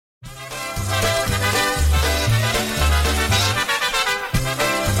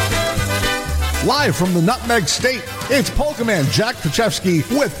live from the Nutmeg State. It's Polka Man Jack Pachewski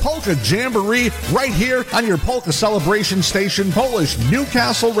with Polka Jamboree right here on your polka celebration station,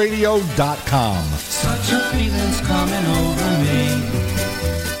 PolishNewcastleRadio.com. Such a feeling's coming over me.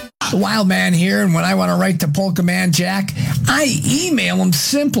 The Wild Man here, and when I want to write to Polka Man Jack, I email him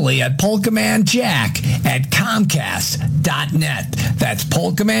simply at polkamanjack@comcast.net. That's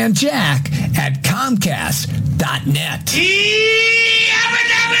polkamanjack@comcast.net.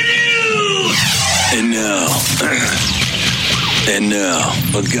 And now,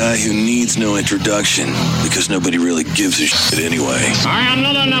 a guy who needs no introduction because nobody really gives a shit anyway. I am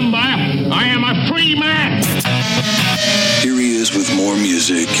not a number. I am a free man. Here he is with more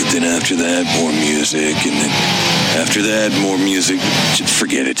music, and then after that, more music, and then after that, more music. Just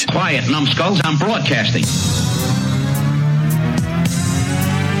forget it. Quiet, numbskulls. I'm broadcasting.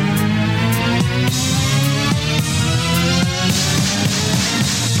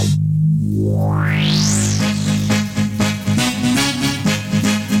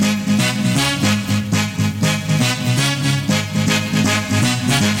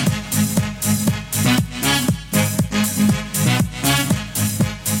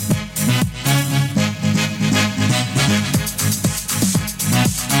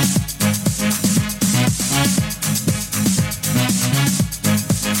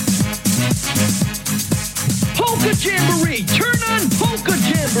 Polka Jamboree! Turn on Polka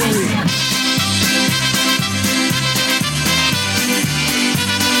Jamboree!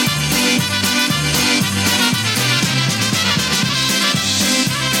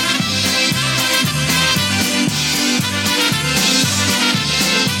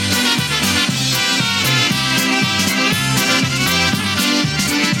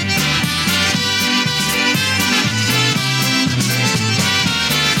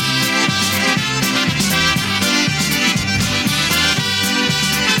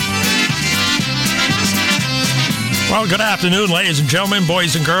 Well, good afternoon, ladies and gentlemen,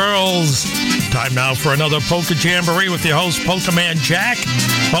 boys and girls. Time now for another Polka Jamboree with your host, Polka Man Jack.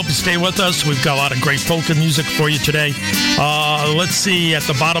 Hope you stay with us. We've got a lot of great polka music for you today. Let's see, at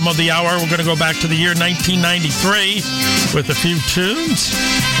the bottom of the hour, we're going to go back to the year 1993 with a few tunes.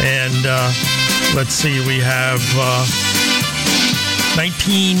 And let's see, we have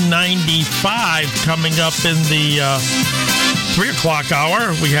 1995 coming up in the 3 o'clock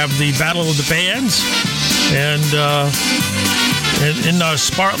hour. We have the Battle of the Bands. And in our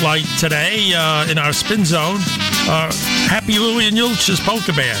spotlight today, in our spin zone, Happy Louie and Yulch's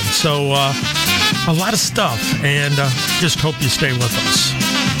Polka Band. So a lot of stuff, and just hope you stay with us.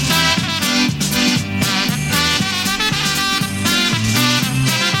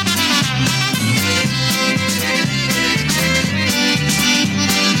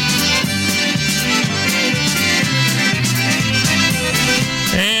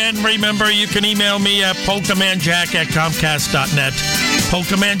 Remember, you can email me at polkamanjack@comcast.net.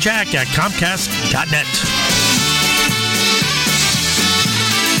 polkamanjack@comcast.net.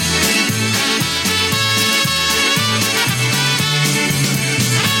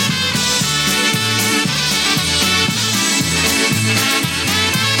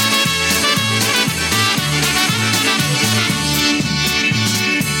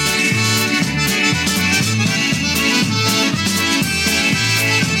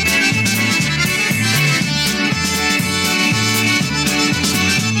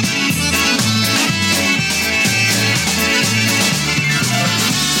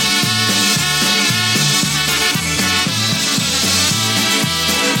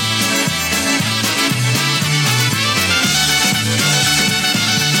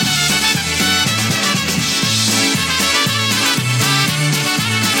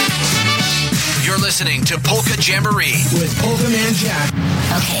 Listening to Polka Jamboree with Polka Man Jack.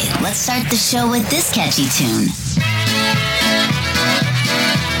 Okay, let's start the show with this catchy tune.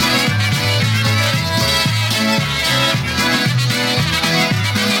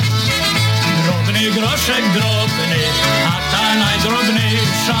 Drobny groszek drobny, a ta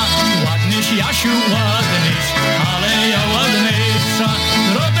najdrobniejsza. Ładnyś Jasiu, ładnyś, ale ja ładniejsza.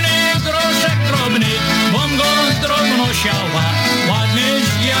 Drobny groszek drobny, bom go drobno siała. Ładnyś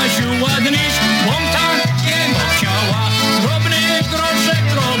Jasiu, ładnyś, bom takiego chciała. Drobny groszek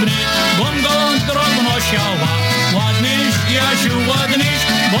drobny, bom go drobno siała. Ładnyś Jasiu, ładnyś,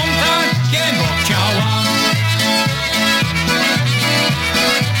 bom takiego chciała.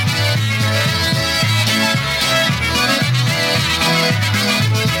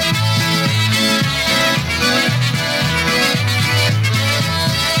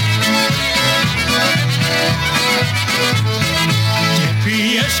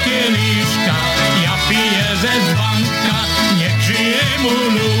 Ja piję ze dzbanka, niech żyje mu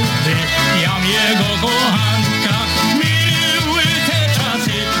ludy, ja mnie mojego kochanka. Minęły te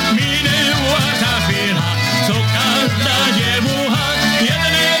czasy, minęła ta chwila, co każda dziewucha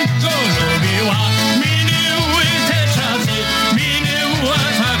jednego lubiła. Minęły te czasy, minęła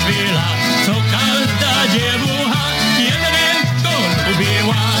ta chwila, co każda dziewucha jednego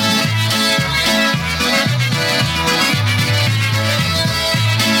lubiła.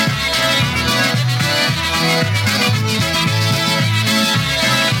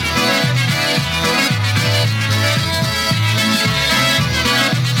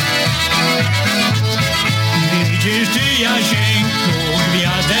 Widzisz ty, Jasieńku,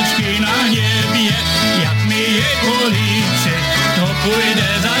 gwiazdeczki na niebie, jak mi je policzę, to pójdę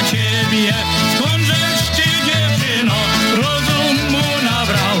za ciebie. Skądżeś ty, dziewczyno, rozumu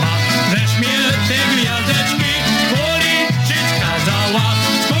nabrała, żeś mnie te gwiazdeczki policzyć kazała.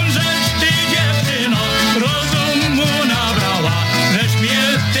 Skądżeś ty, dziewczyno, rozumu nabrała, żeś mnie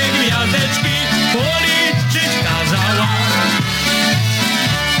te gwiazdeczki policzyć kazała.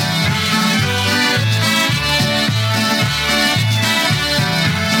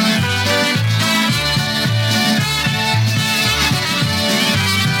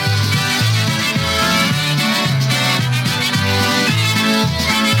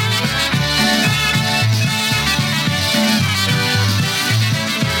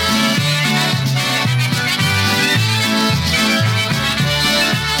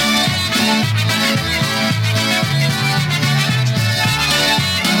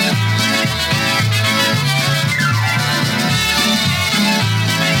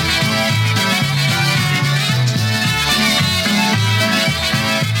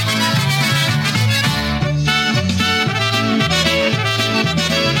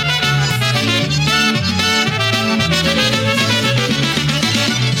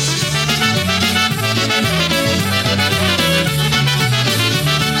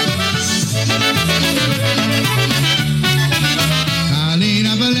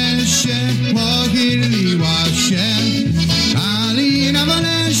 Kalina w lesie pochyliła się, Kalina w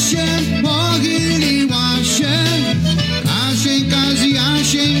lesie pochyliła się, Kasieńka z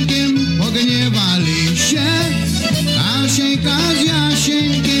Jasieńkiem pogniewali się, Kasieńka z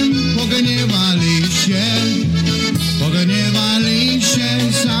Jasieńkiem pogniewali się, pogniewali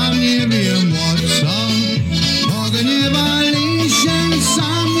się, sam nie wiem o co, pogniewali się,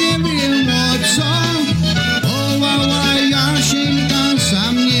 sam nie wiem o co. Wołała Jasieńka,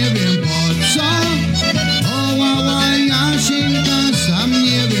 sam nie wiem po co. Wołała Jasieńka, sam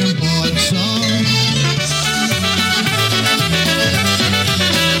nie wiem po co.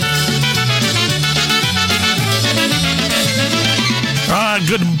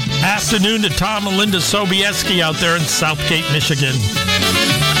 Good afternoon to Tom and Linda Sobieski out there in Southgate, Michigan.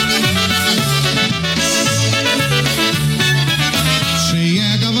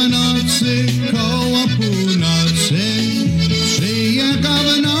 Przyjechał w nocy koło północy, przyjechał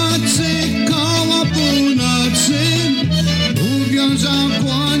w nocy koło północy, uwiązał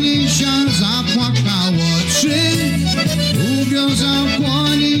kłoni się, zapłakało trzy, uwiązał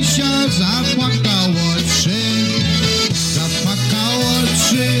kłoni się, zapłakało trzy, zapłakało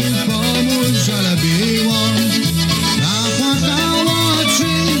trzy, bo mu żal było, zapłakało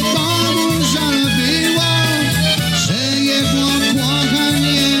trzy, bo mu żal było, że jego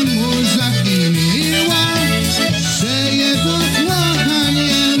kochanie mu zaginiło, że jego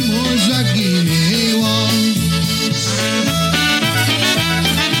kochanie mu zaginiło.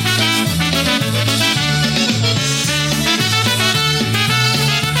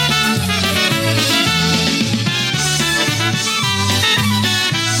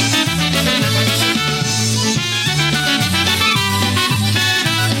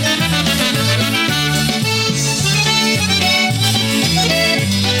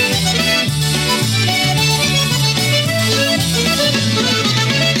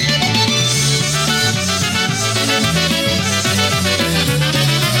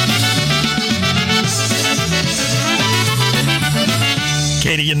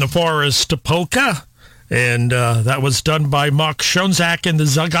 Katie in the Forest polka, and that was done by Mark Schonzak and the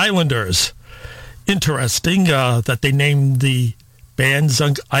Zug Islanders. Interesting that they named the band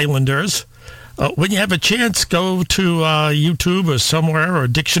Zug Islanders. When you have a chance, go to YouTube or somewhere or a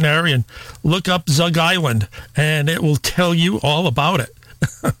dictionary and look up Zug Island, and it will tell you all about it.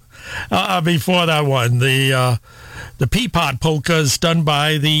 Before that one, the Peapod polka is done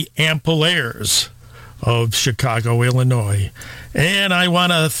by the Ampliers of Chicago, Illinois. And I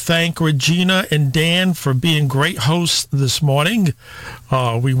want to thank Regina and Dan for being great hosts this morning.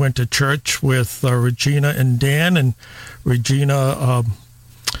 We went to church with Regina and Dan, and Regina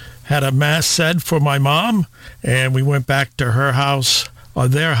had a mass said for my mom, and we went back to her house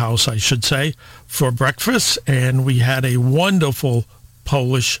their house, I should say, for breakfast, and we had a wonderful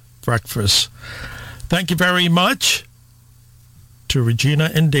Polish breakfast. Thank you very much to Regina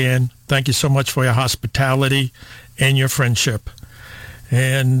and Dan. Thank you so much for your hospitality and your friendship.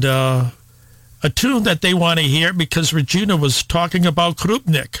 And a tune that they want to hear, because Regina was talking about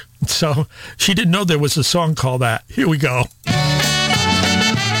Krupnik, so she didn't know there was a song called that. Here we go.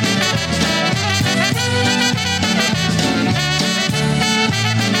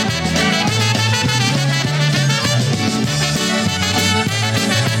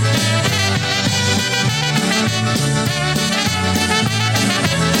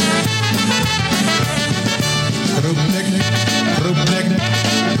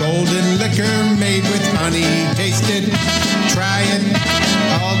 Golden liquor made with honey, taste it, try it,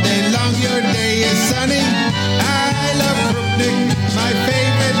 all day long your day is sunny. I love Krupnik, my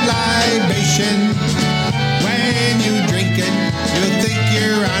favorite libation. When you drink it, you'll think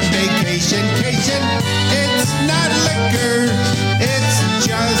you're on vacation. It's not liquor, it's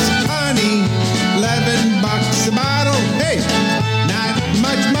just honey. $11 a bottle, hey, not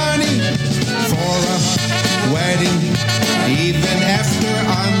much money for a wedding. Even after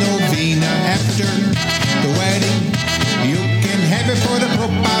a novena, after the wedding, you can have it for the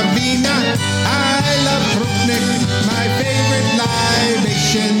propavina. I love Krupnik, my favorite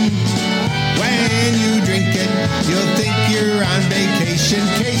libation. When you drink it, you'll think you're on vacation.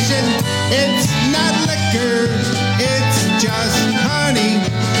 It's not liquor, it's just honey.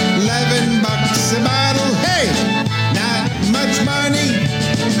 $11 a bottle, hey, not much money.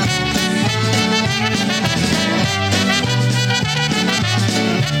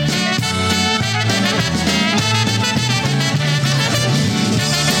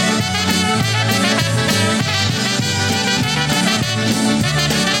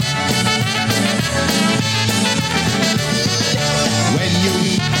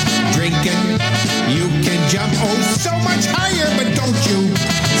 You can jump so much higher, but don't you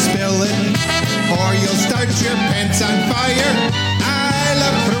spill it, or you'll start your pants on fire. I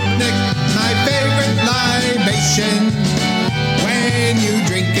love Krupnik, my favorite libation. When you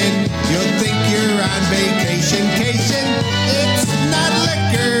drink it, you'll think you're on vacation. It's not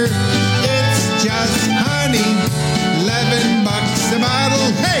liquor, it's just honey. $11 a bottle,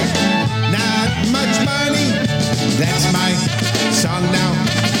 hey, not much money. That's my song now.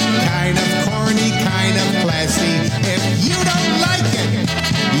 Kind of corny, kind of classy. If you don't like it,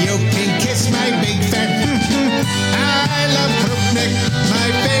 you can kiss my big fat. I love Krupnik, my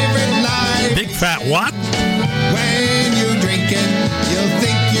favorite life. Big fat what? When you drink it, you'll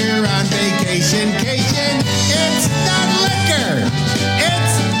think you're on vacation. It's not liquor,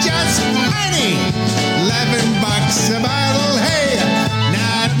 it's just honey. $11 a bottle, hey,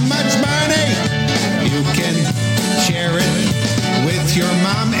 not much money. You can share it with your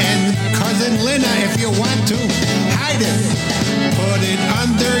mom and cousin Lena if you want to. Hide it, put it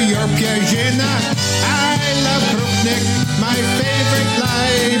under your pyjama. I love Krupnik, my favorite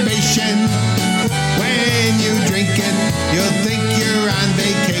libation. When you drink it, you'll think you're on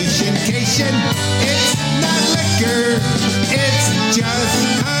vacation. It's not liquor, it's just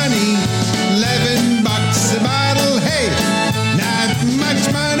honey. $11 a bottle, hey, not much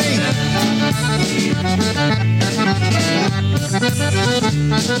money.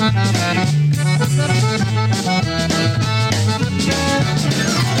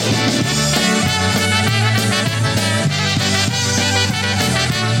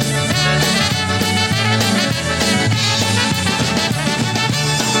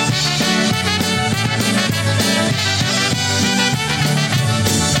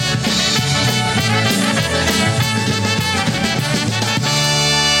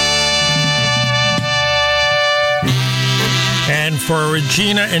 And for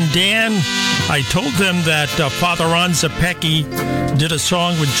Regina and Dan, I told them that Father Ron Zapecki did a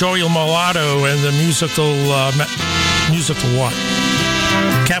song with Joey Mulatto and the musical what?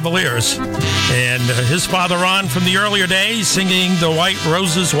 Cavaliers. And his Father Ron from the earlier days singing the White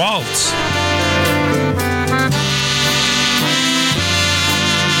Roses Waltz.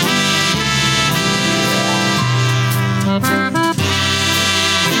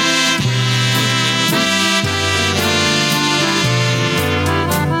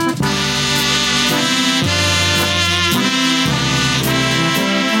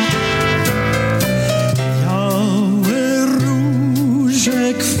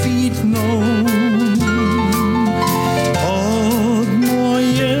 Kwitną pod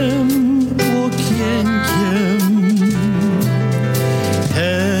moim okienkiem.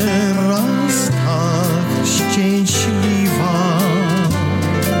 Teraz tak szczęśliwa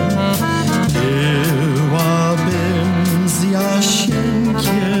byłabym z Jasieńkiem.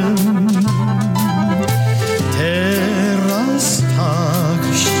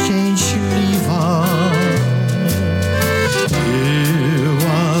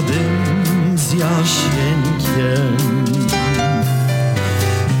 Jasieńkiem,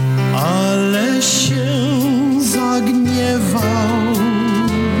 ale się zagniewał,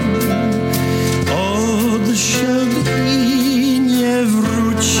 odszedł i nie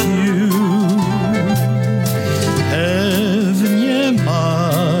wrócił. Pewnie ma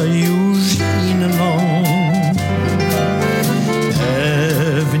już inną,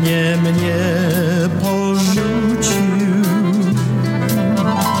 pewnie mnie porzucił.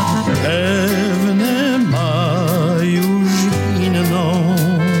 Pewnie ma już inną,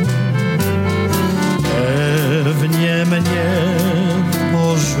 pewnie mnie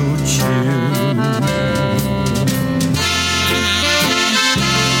porzucił.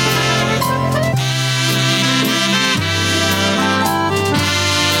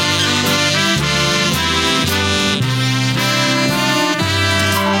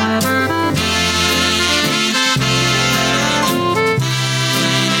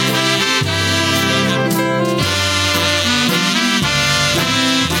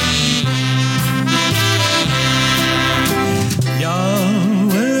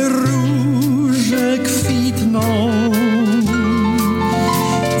 Białe róże kwitną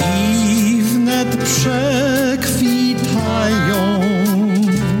i wnet przekwitają,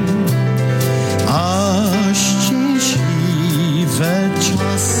 a szczęśliwe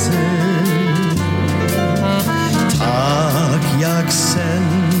czasy tak jak sen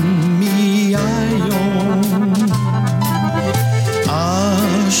mijają, a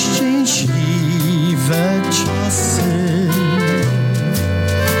szczęśliwe czasy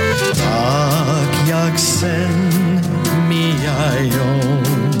tak jak sen mijają.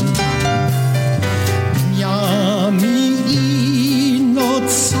 Dniami i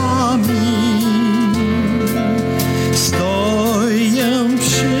nocami stoję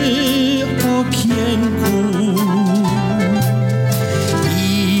przy okienku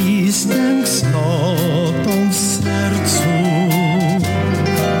i z tęsknotą w sercu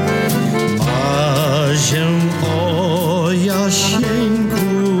marzę o Jasieńku.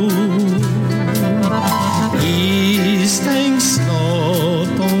 I z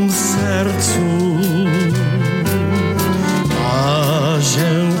tęsknotą w sercu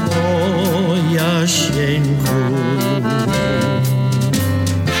marzę o Jasieńku.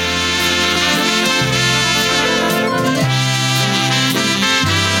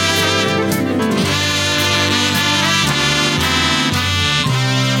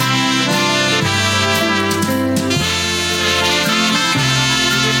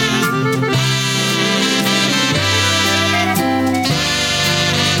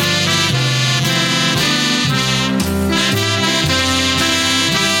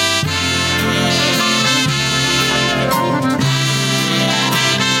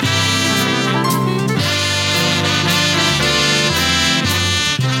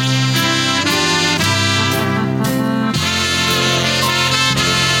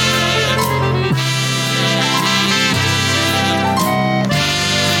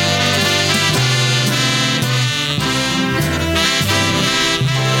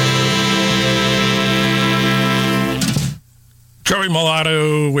 Joey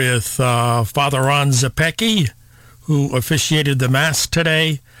Mulatto with Father Ron Zapecki, who officiated the Mass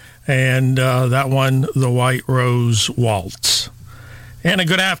today, and that one, the White Rose Waltz. And a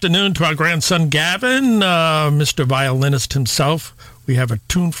good afternoon to our grandson Gavin, Mr. Violinist himself. We have a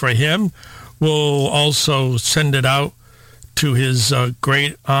tune for him. We'll also send it out to his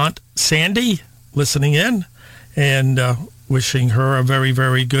great aunt Sandy, listening in, and wishing her a very,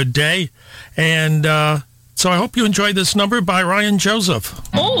 very good day. And so I hope you enjoyed this number by Ryan Joseph.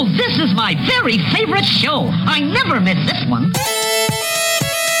 Oh, this is my very favorite show. I never miss this one.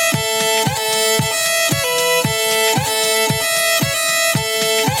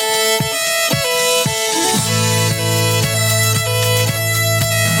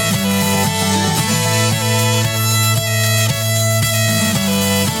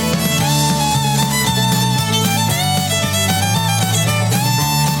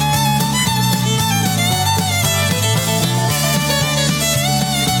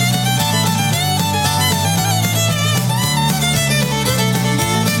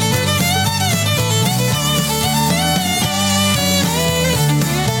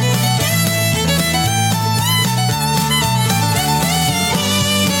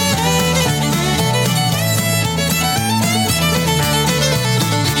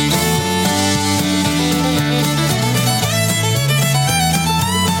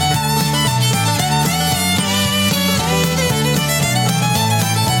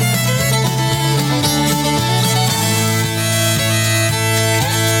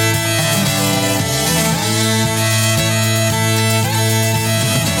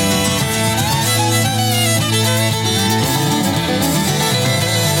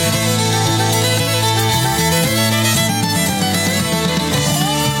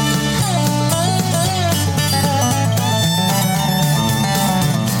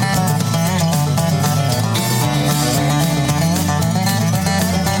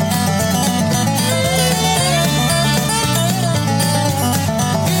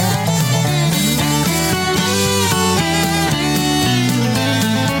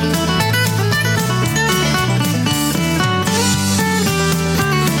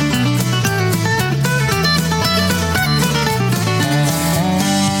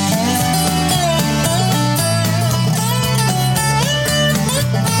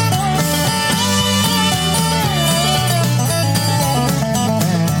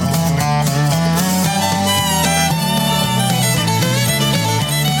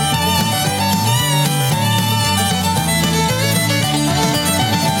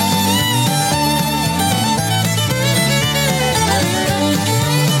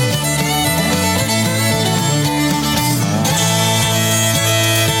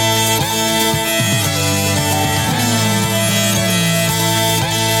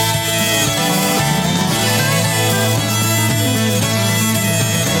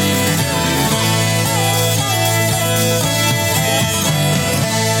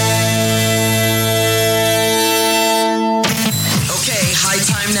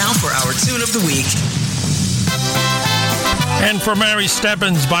 Time now for our tune of the week. And for Mary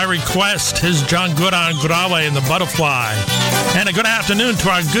Stebbins, by request, his John Good on Grave and the Butterfly. And a good afternoon to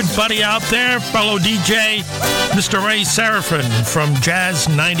our good buddy out there, fellow DJ, Mr. Ray Seraphin from Jazz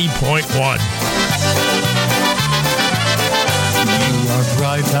 90.1. You are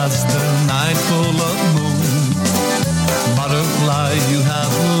bright as the night full of moon. Butterfly, you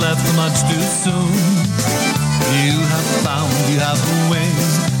have left much too soon. You have found, you have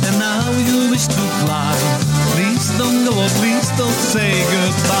wings, and now you wish to fly. Please don't go, please don't say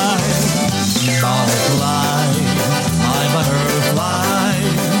goodbye. Butterfly, my butterfly,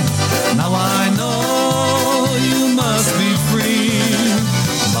 now I know you must be free.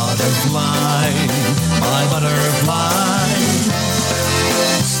 Butterfly, my butterfly,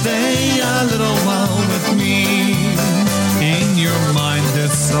 stay a little while with me. In your mind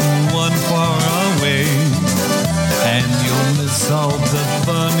there's someone far away, and you'll miss all the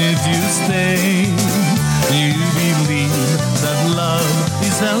fun if you stay. You believe that love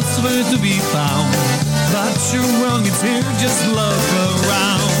is elsewhere to be found, but you're wrong, it's here, just look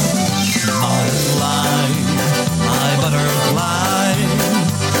around. Butterfly, my butterfly,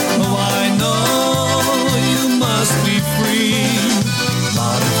 oh I know you must be free.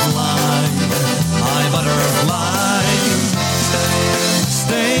 Butterfly, my butterfly,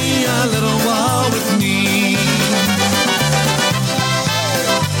 stay a little while with me.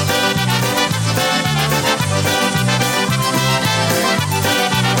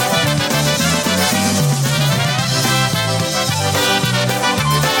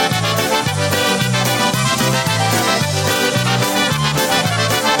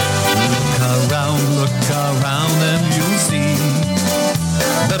 Look around and you'll see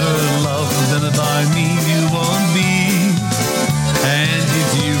better love than by me you won't be. And if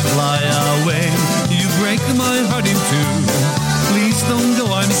you fly away, you break my heart in two. Please don't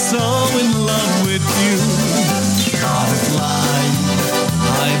go, I'm so in love with you. Butterfly,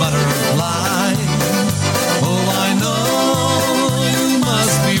 my butterfly, oh I know you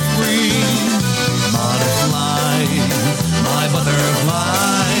must be free. Butterfly, my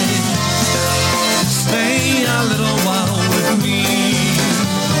butterfly, stay a little while with me.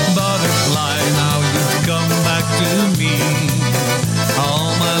 Butterfly, now you've come back to me.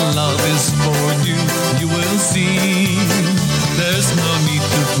 All my love is for you, you will see. There's no need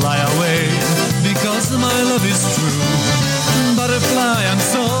to fly away, because my love is true. Butterfly, I'm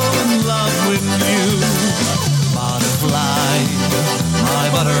so in love with you. Butterfly, my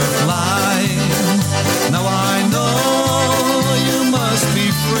butterfly, now I know you must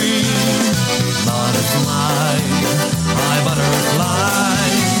be free. Butterfly, my butterfly,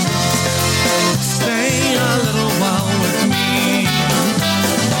 stay a little while with me.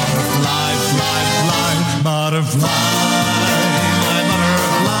 Butterfly, fly, fly, butterfly, my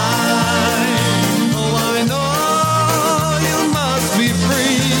butterfly, oh I know you must be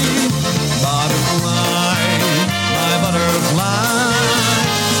free. Butterfly, my butterfly,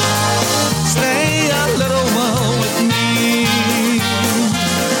 stay a little while with me.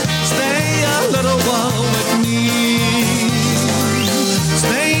 Stay a little while with me.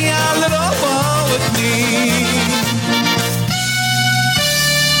 Stay a little while with me.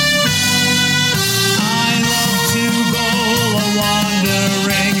 I love to go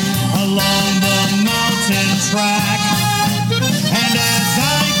a-wandering along the mountain track. And as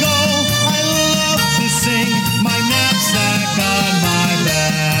I go, I love to sing my knapsack on my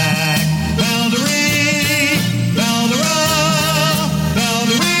back. Bell-de-ree, bell-de-row,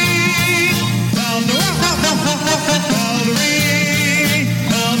 bell-de-ree, bell-de-row,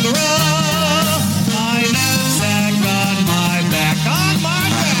 bell-de-row, my knapsack on my back, on my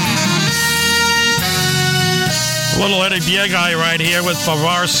back. Little Eddie Biegai right here with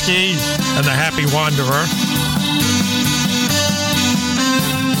Bavarsky and the Happy Wanderer.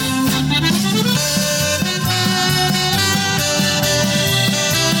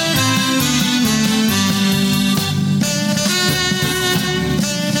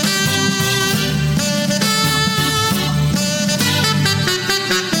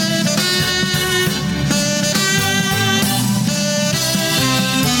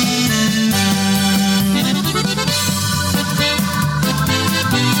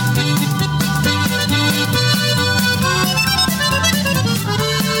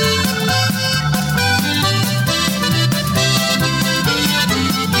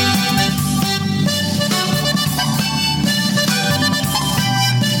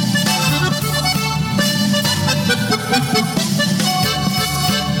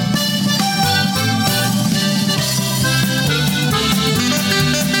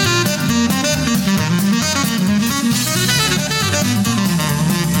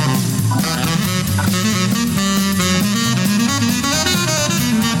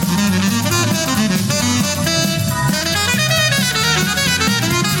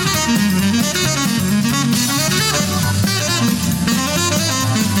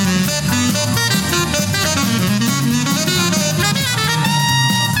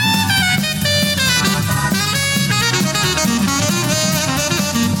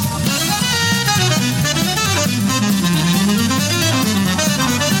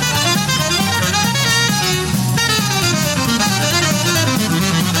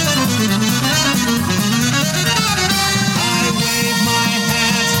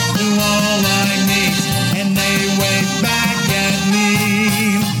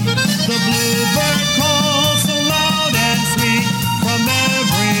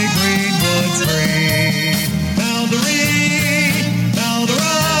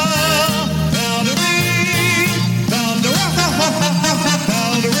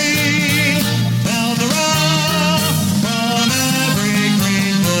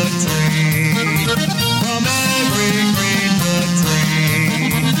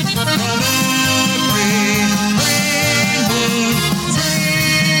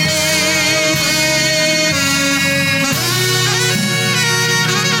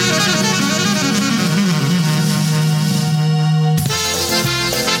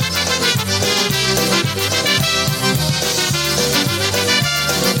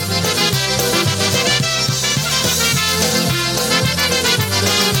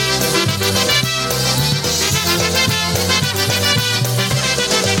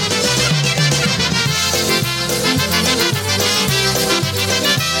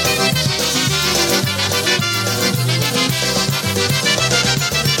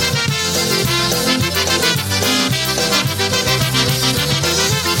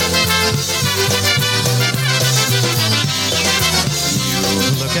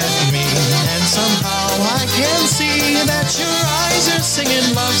 can see that your eyes are singing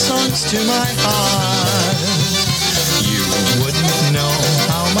love songs to my heart. You wouldn't know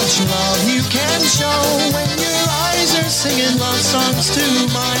how much love you can show when your eyes are singing love songs to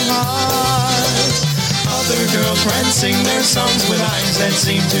my heart. Other girlfriends sing their songs with eyes that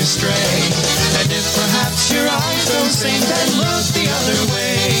seem to stray, and if perhaps your eyes don't sing, then look the other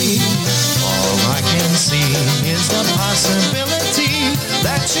way. All I can see is the possibility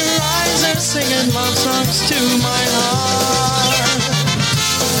that your eyes are singing love songs to my heart.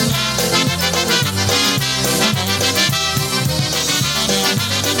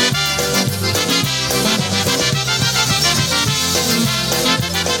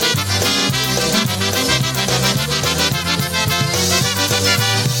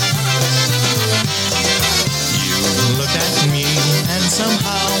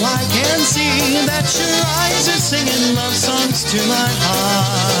 Somehow I can see that your eyes are singing love songs to my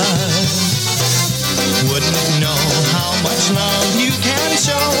heart. Wouldn't know how much love you can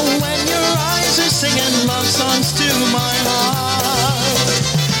show when your eyes are singing love songs to my heart.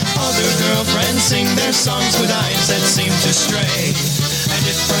 Other girlfriends sing their songs with eyes that seem to stray, and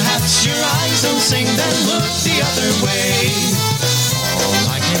if perhaps your eyes don't sing, then look the other way. All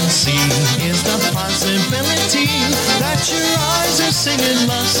I can see is the possibility that your eyes are singing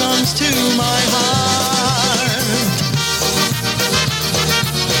love songs to my heart.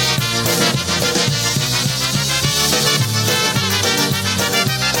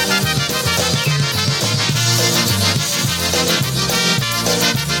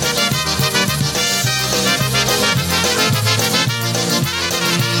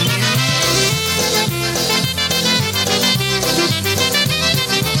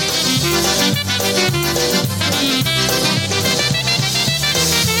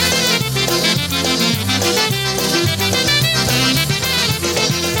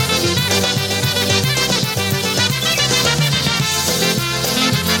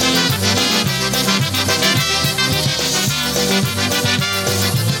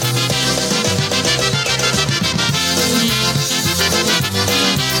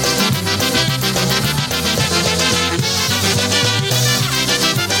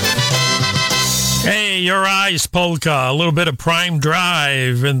 Your Eyes Polka, a little bit of Prime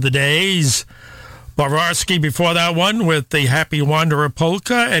Drive in the days. Bowarski before that one with the Happy Wanderer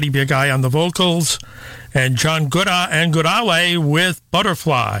Polka, Eddie Big Eye on the vocals, and John Gooda and Goodale with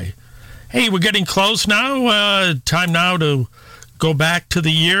Butterfly. Hey, we're getting close now. Time now to go back to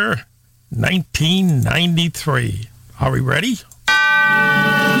the year 1993. Are we ready?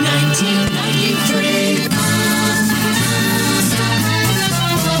 1993.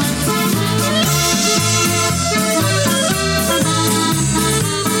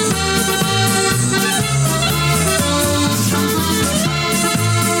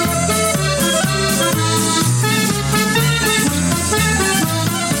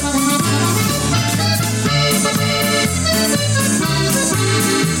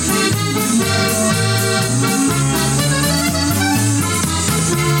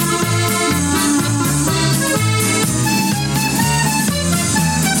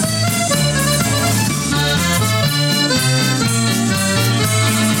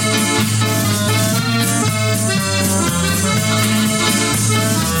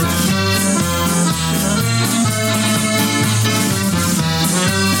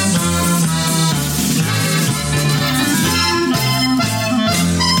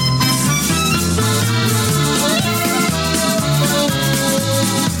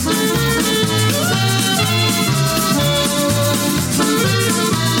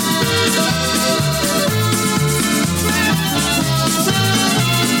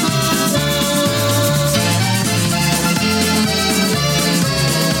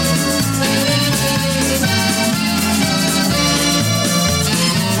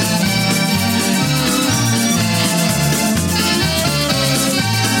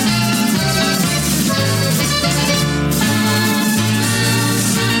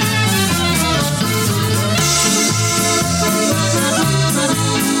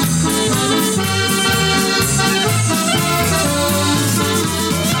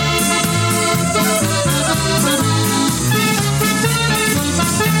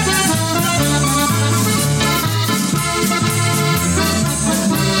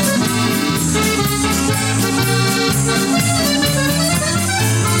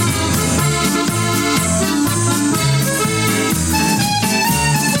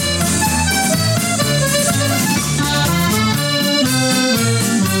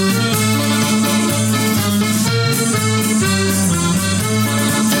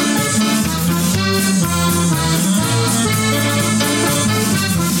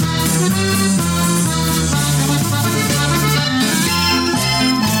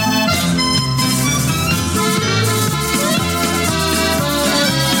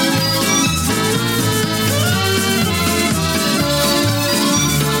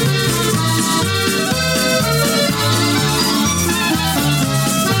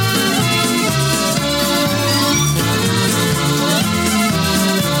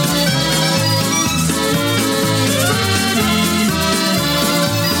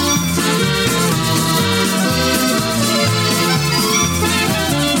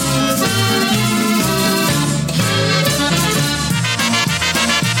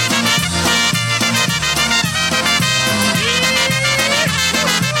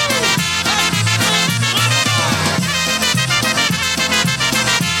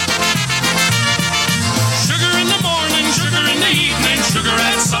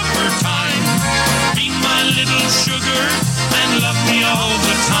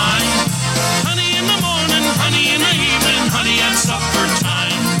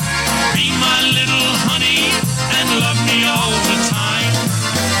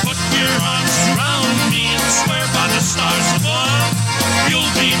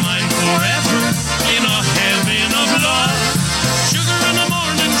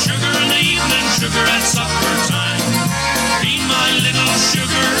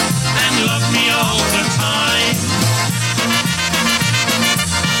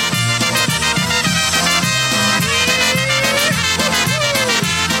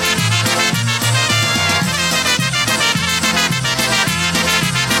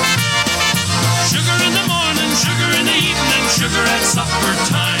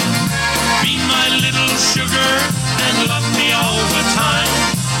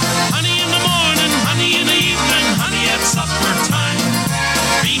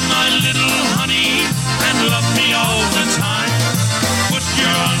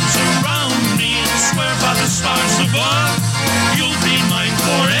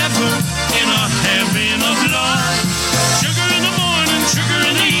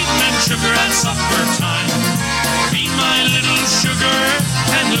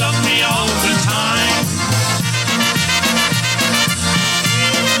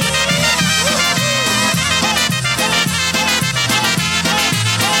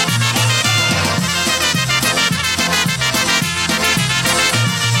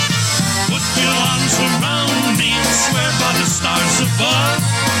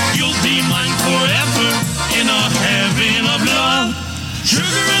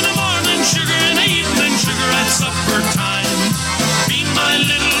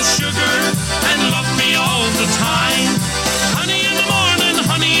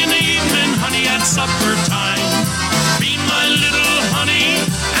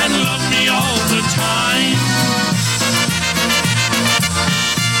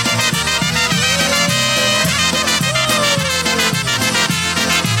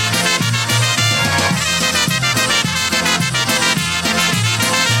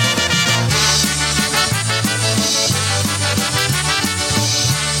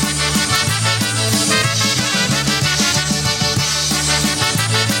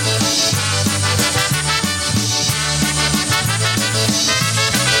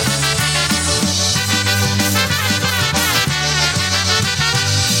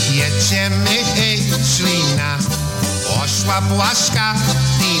 idziemy, hej, ślina, poszła błażka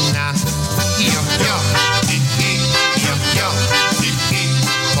wina. Jo, jo, jo, jo,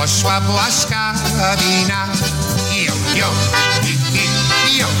 poszła błażka wina. Jo, jo,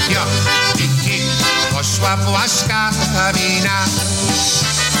 jo, jo, poszła błażka wina.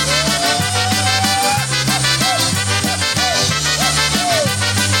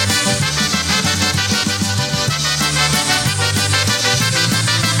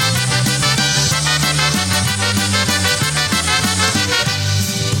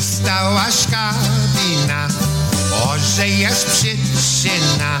 Łażka wina, może jest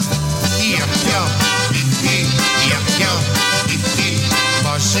przyczyna. Jo, jo, jo, jo,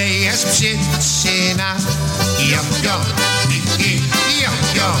 może jest przyczyna. Jo, jo, jo,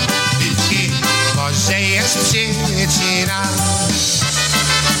 jo, może jest przyczyna.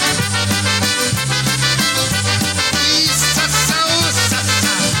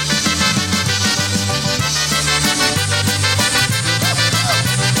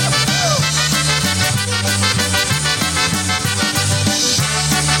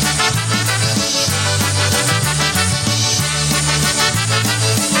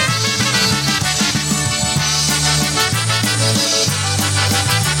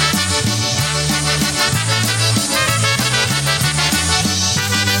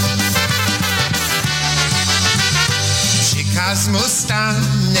 Mu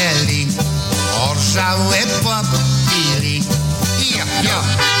stanęli, orżały popili. Jo, jo,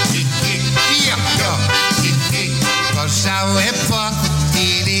 jo, jo, orżały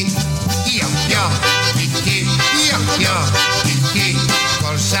popili. Jo, jo, jo, jo,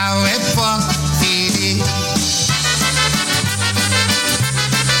 orżały popili.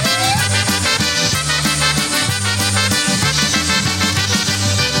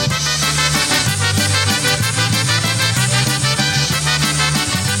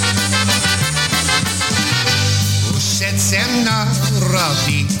 Ciemno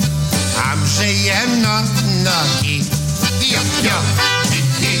robi, tam żyje nogi. Jo, jo,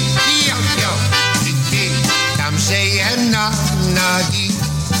 jo, jo, tam żyje nogi.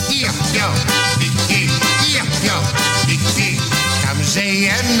 Jo, jo, jo, jo, tam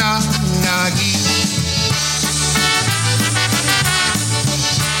żyje nogi.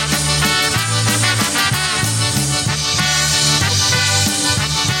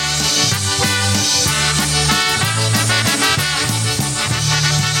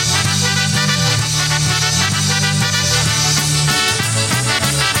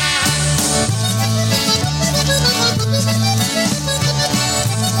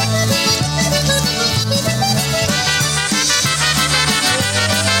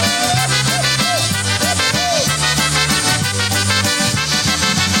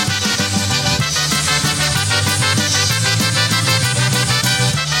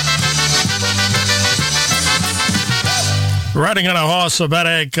 Riding on a Horse, the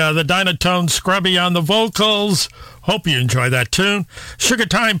Dynatone Scrubby on the vocals. Hope you enjoy that tune. Sugar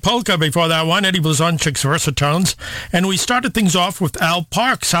Time Polka before that one, Eddie Blazonczyk's Versatones. And we started things off with Al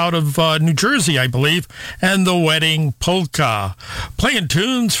Parks out of New Jersey, I believe, and The Wedding Polka. Playing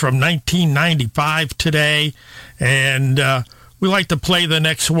tunes from 1995 today. And we like to play the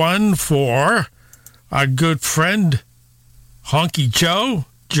next one for our good friend, Honky Joe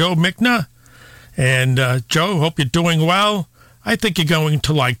Mickna. And Joe, hope you're doing well. I think you're going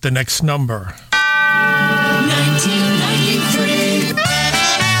to like the next number. 1993.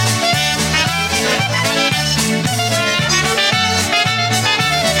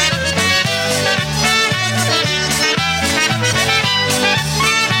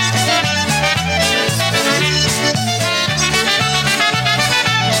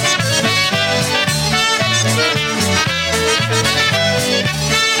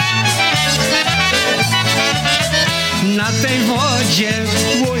 Na tej wodzie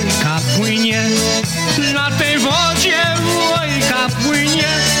łójka płynie, na tej wodzie łójka płynie,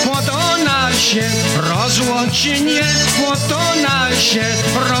 potona się rozłocinie, potona się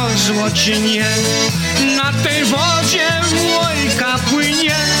rozłocinie. Na tej wodzie łójka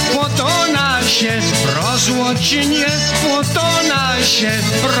płynie, potona się rozłocinie, potona się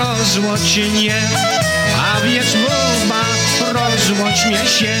rozłocinie. A wiec mowa, rozłącz mnie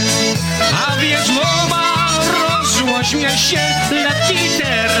się, a wiec mowa, rozłącz mnie się, lepiej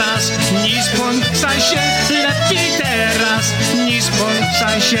teraz, nie spącaj się, lepiej teraz, nie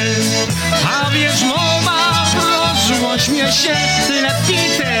spącaj się. A wiesz mowa, rozłącz mnie się, lepiej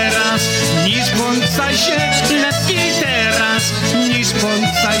teraz, nie spącaj się, lepiej teraz, nie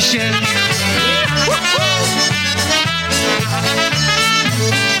spącaj się.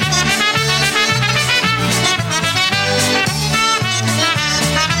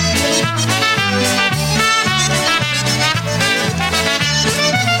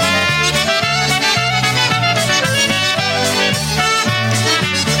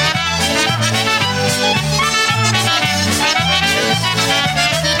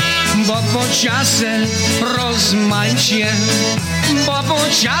 po ciasę rozmaicie, bo po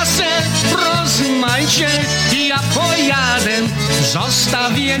ciasę rozmaicie, ja pojadę,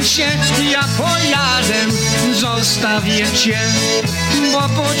 zostawię cię, ja pojadę, zostawię cię, bo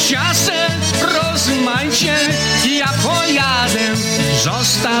po ciasę rozmaicie, ja pojadę,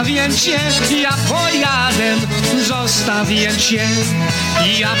 zostawię cię, ja pojadę, zostawię cię,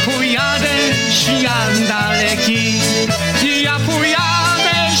 ja pojadę, świat daleki, ja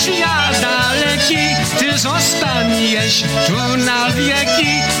pojadę, świat daleki, ty zostaniesz tu na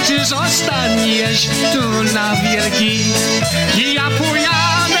wieki, ty zostaniesz tu na wieki, ja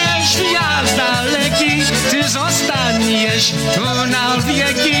pojadę, świat daleki, ty zostaniesz tu na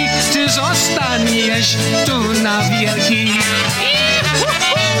wieki, ty zostaniesz tu na wieki.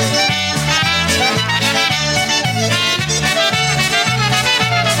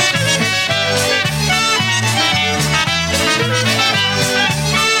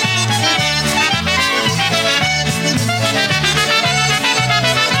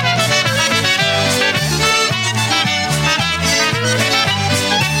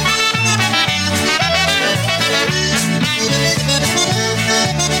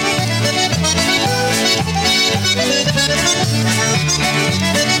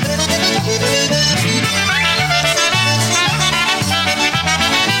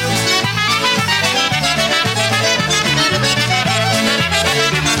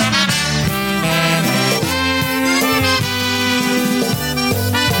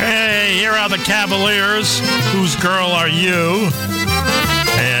 Cavaliers, Whose Girl Are You?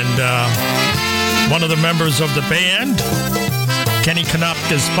 And one of the members of the band, Kenny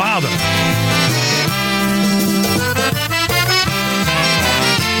Konopka's father.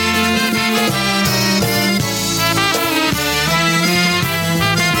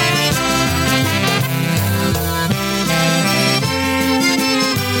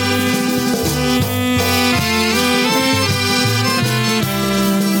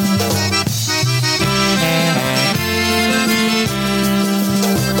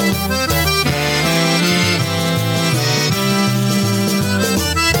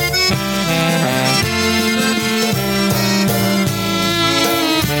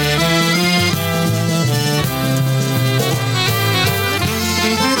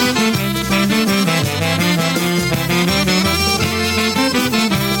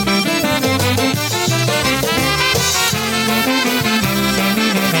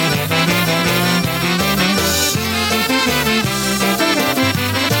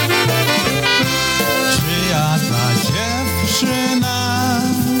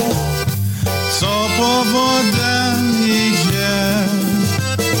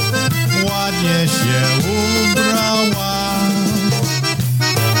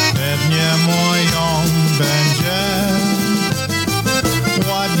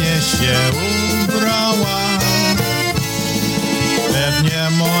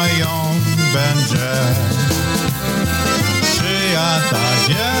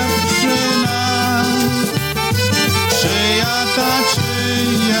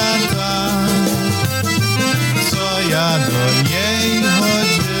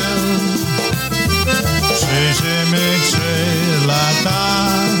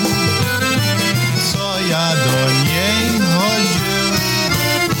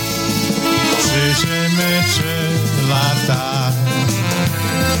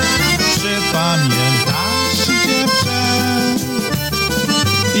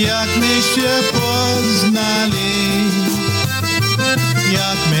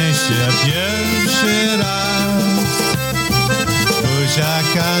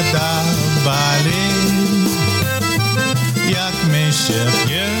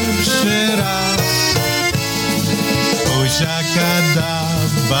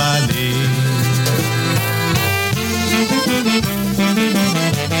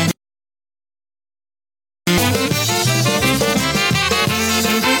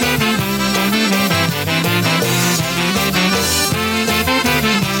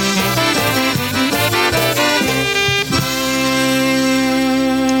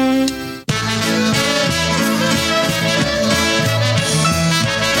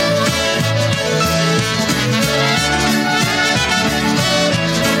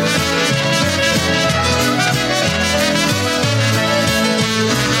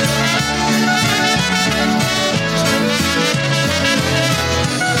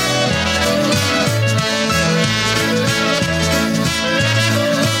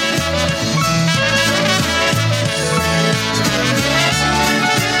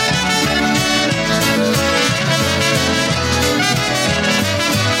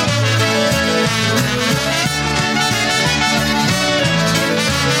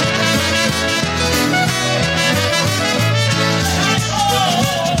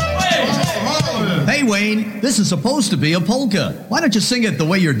 Wayne, this is supposed to be a polka. Why don't you sing it the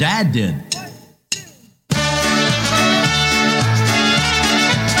way your dad did?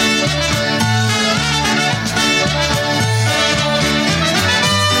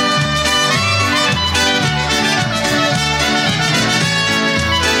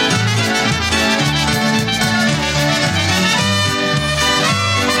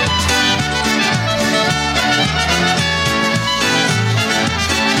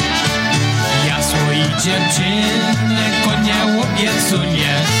 Dziewczynę konia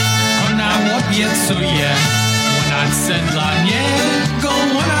obiecuję, ona obiecuje. Ona chce dla niego,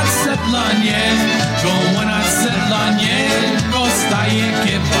 ona chce dla niego, ona chce dla niego, staje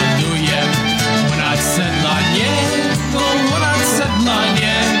kiepaduje. Ona chce dla niego, ona chce dla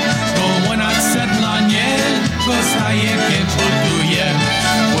niego, ona chce dla niego, staje kiepaduje.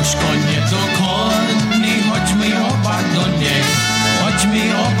 Puść konie do koni, chodźmy oba do niej, chodźmy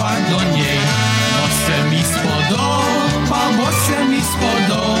oba do niej. Mi spodoba, bo se mi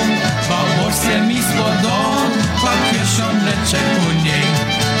spodoba, bo se mi spodoba, kieszoneczek u niej.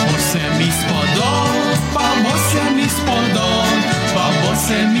 Bo se mi spodoba, bo se mi spodoba, bo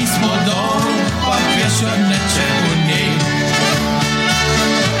se mi spodoba, kieszoneczek u niej.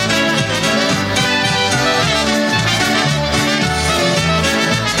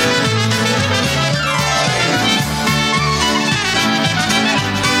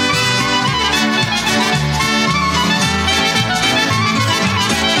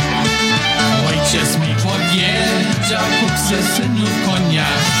 Kup se synu konia,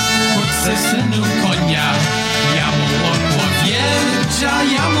 kup se synu konia. Ja mu opowiedział,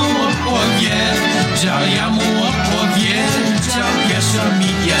 ja mu opowiedział, ja mu opowiedział, pieszo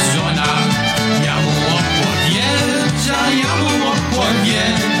mi jest żona. Ja mu opowiedział, ja mu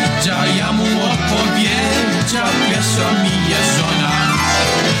opowiedział, ja mu opowiedział, pieszo mi jest żona.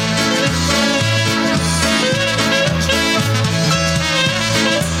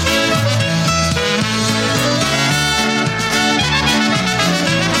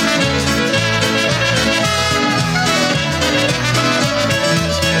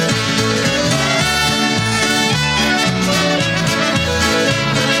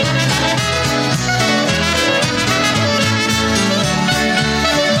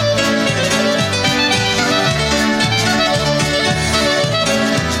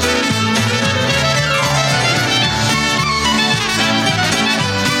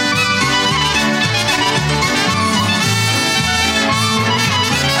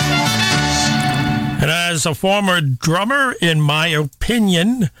 As a former drummer, in my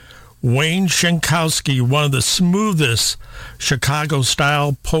opinion, Wayne Szynkowski, one of the smoothest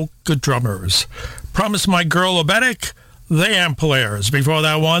Chicago-style polka drummers. Promise My Girl Obetic, the Ampliers. Before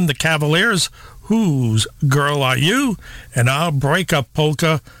that one, the Cavaliers, Whose Girl Are You? And I'll Break Up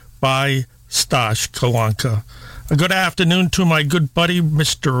Polka by Stash Kalanka. A good afternoon to my good buddy,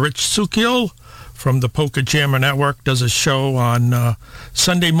 Mr. Rich Sukil, from the Polka Jammer Network, does a show on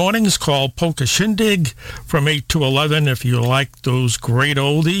Sunday mornings called Polka Shindig from 8 to 11 if you like those great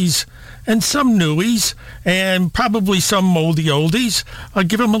oldies and some newies and probably some moldy oldies.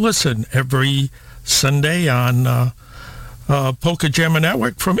 Give them a listen every Sunday on Polka Jammer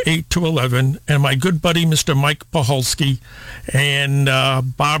Network from 8 to 11. And my good buddy, Mr. Mike Paholski, and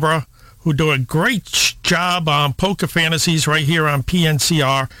Barbara, who do a great job on Polka Fantasies right here on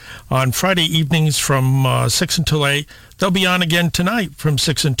PNCR on Friday evenings from 6 until 8. They'll be on again tonight from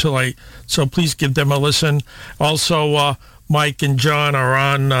 6 until 8, so please give them a listen. Also, Mike and John are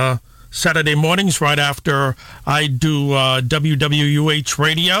on Saturday mornings right after I do WWUH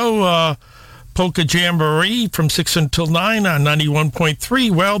Radio, Polka Jamboree from 6 until 9 on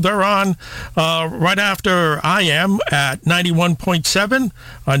 91.3. Well, they're on right after I am at 91.7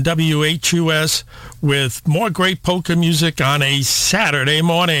 on WHUS with more great polka music on a Saturday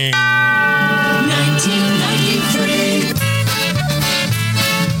morning. 1993.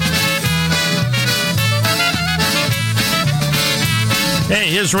 Hey,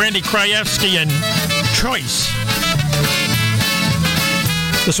 here's Randy Krajewski and Choice.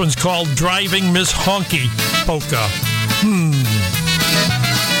 This one's called Driving Miss Honky Polka.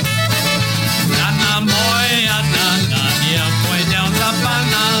 Rana moja, rana, nie pójdę za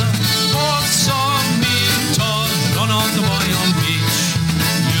pana. Po co mi to żoną twoją bić?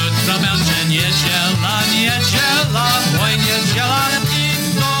 Jutro będzie niedziela, niedziela, oj niedziela. I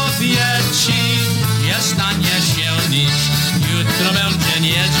kto wie ci, jest na nie się nic. Jutro będzie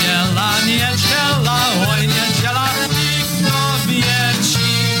niedziela, niedziela, oj niedziela. I kto wie ci,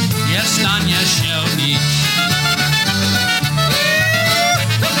 jest na nie się nic.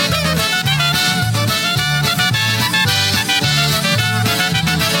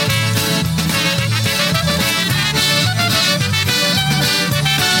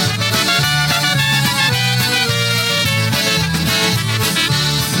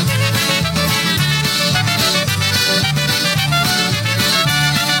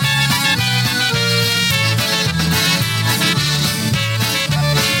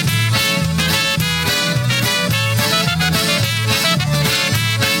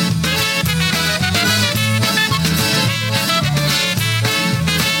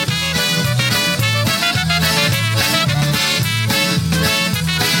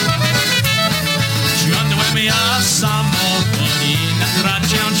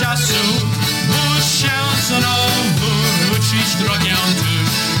 wrócić drogę tu.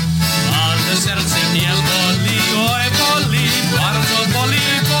 Ale serce mnie boli, oj boli, bardzo boli,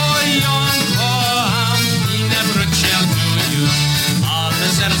 bo ją kocham i nie wrócę tu już. Ale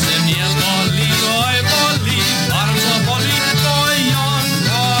serce mnie boli, oj boli, bardzo boli, bo ją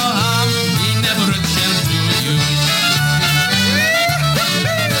kocham i nie wrócę tu już.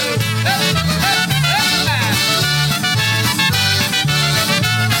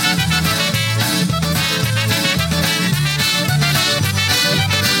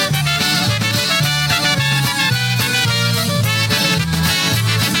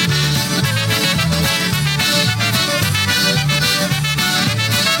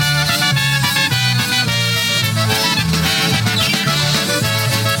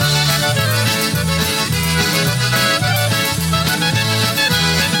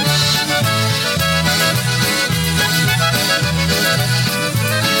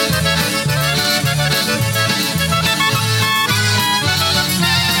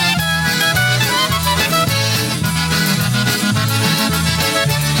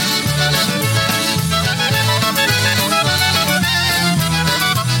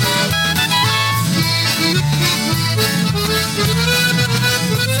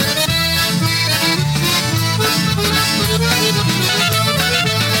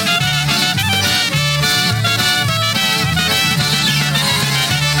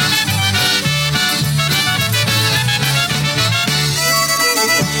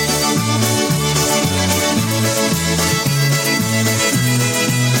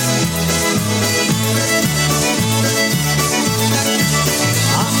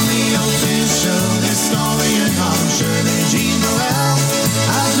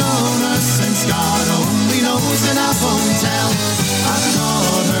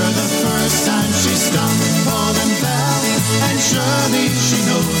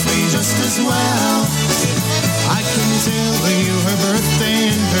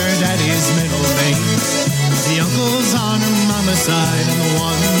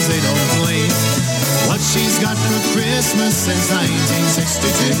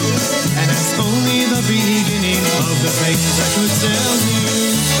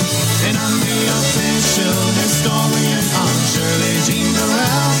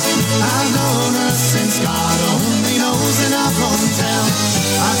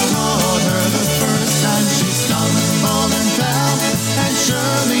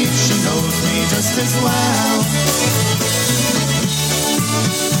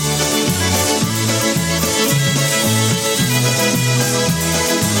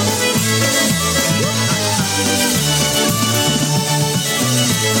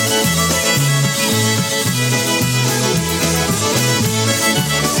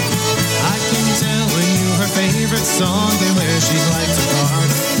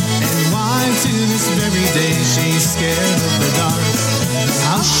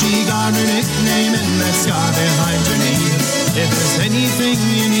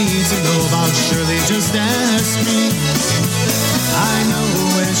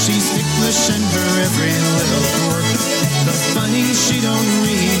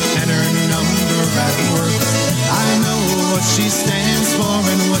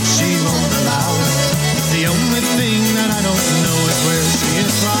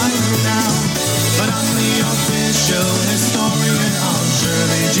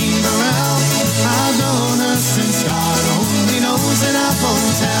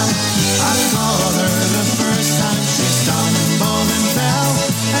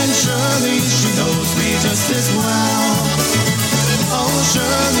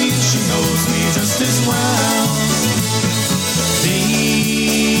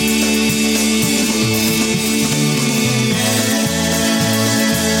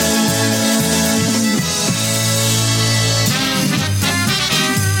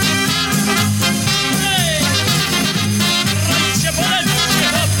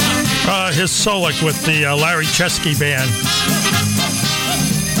 His Solik with the Larry Chesky Band.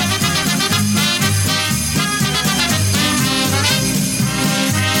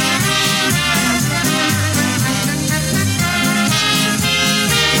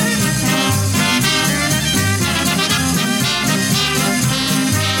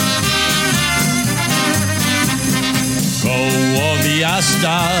 Koło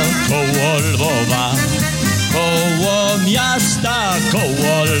miasta, koło Lwowa, koło miasta,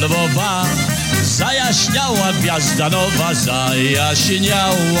 koło Lwowa, zajaśniała gwiazda nowa,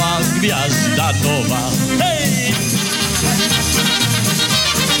 zajaśniała gwiazda nowa. Hej!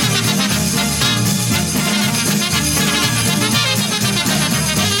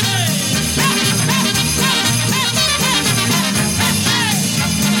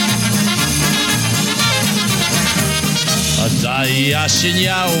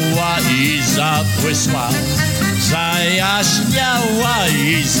 zajaśniała i zabłysła, zajaśniała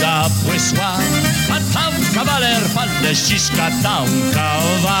i zabłysła. A tam kawaler panę ściska, tam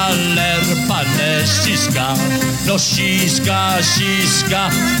kawaler panę ściska. No ściska, ściska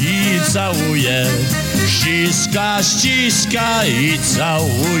i całuje, ściska, ściska i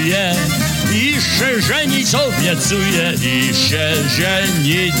całuje. I się żenić obiecuje, i się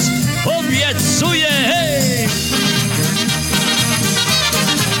żenić obiecuje, hej!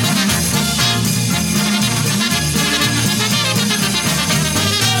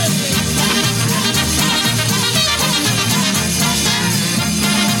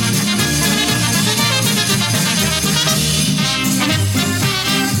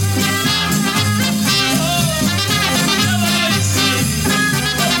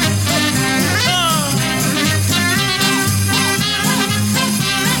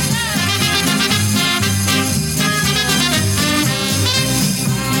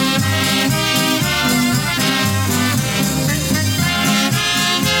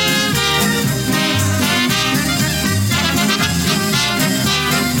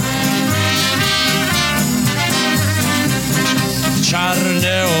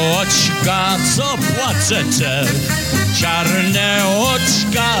 Czarne oczka, co płaczecie, czarne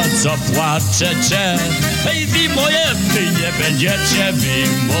oczka, co płaczecie. Hej, wy moje, wy nie będziecie, wy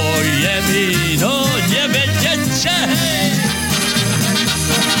moje, wy no nie będziecie, hej.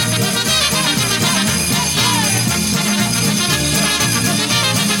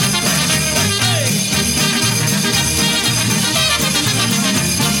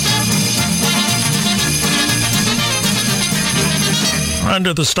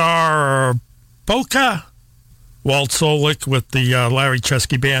 Under the Star Polka, Walt Solick with the Larry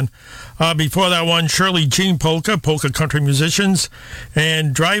Chesky Band. Before that one, Shirley Jean Polka, Polka Country Musicians,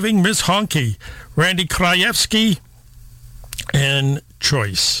 and Driving Miss Honky, Randy Krajewski, and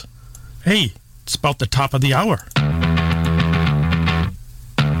Choice. Hey, it's about the top of the hour.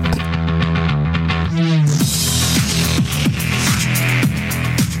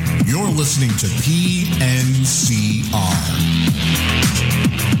 You're listening to PNCR.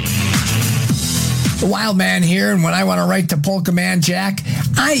 The Wild Man here, and when I want to write to Polka Man Jack,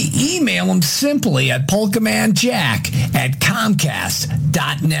 I email him simply at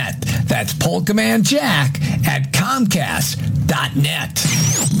polkamanjack@comcast.net. That's polkamanjack@comcast.net.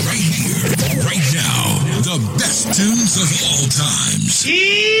 Right here, right now, the best tunes of all times.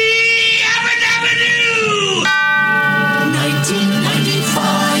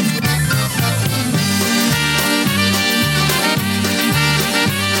 1995.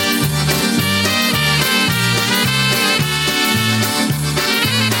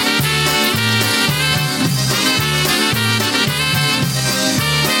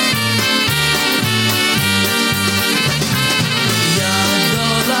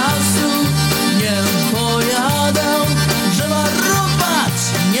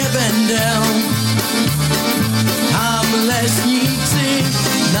 Tam leśnicy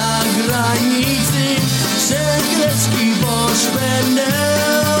na granicy Szekrecki boż będę.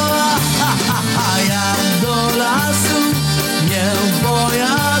 Ja do lasu nie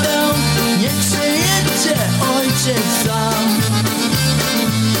pojadę, nie przejedzie ojciec sam.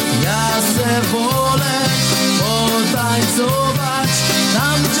 Ja se wolę potańcować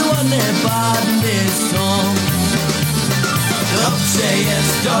tam, gdzie ładne bandy są.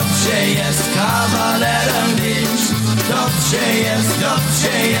 Dobrze jest kawalerem być. Dobrze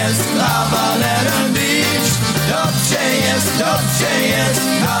jest kawalerem być. Dobrze jest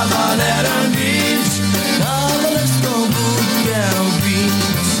kawalerem być. Kawalerską wódkę pić.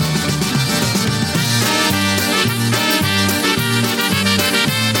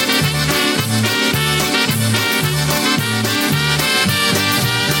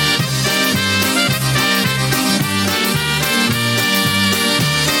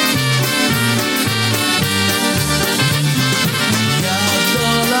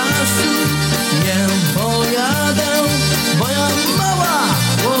 Nie pojadę, bo ja mała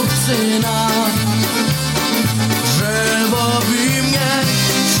chłopcyna.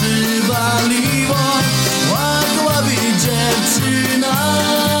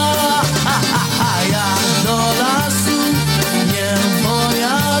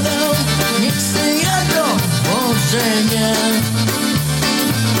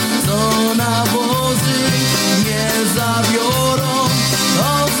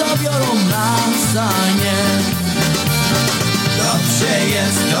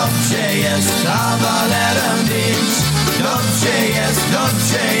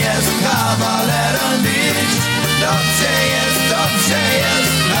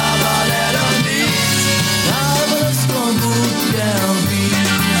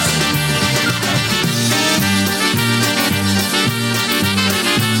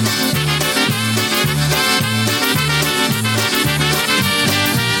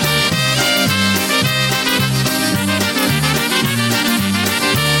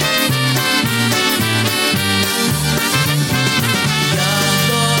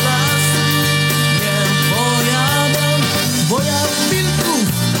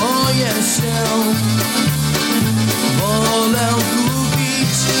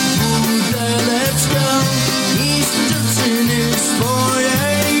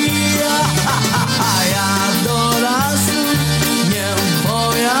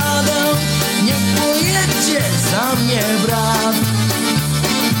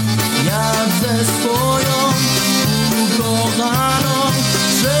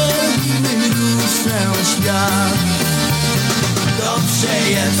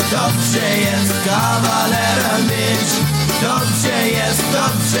 dobrze jest kawalerem być. Dobrze jest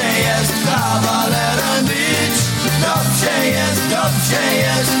kawalerem być. Dobrze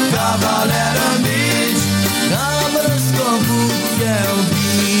jest kawalerem być. Na mrosko wódkę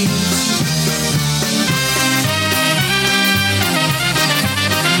bić.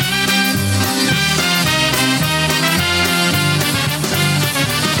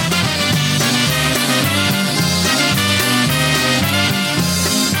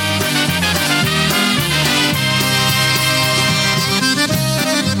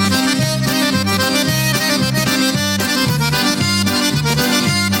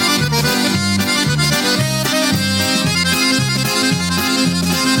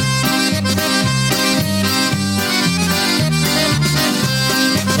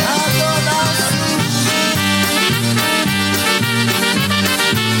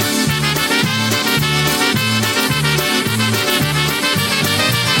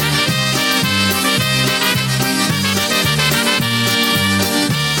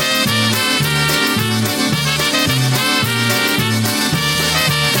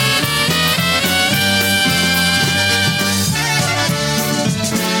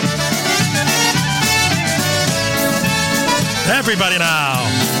 Everybody now.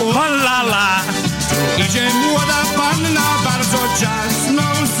 La la la. Idzie młoda panna, bardzo ciasną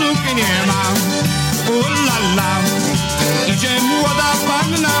suknię ma. La la. Idzie młoda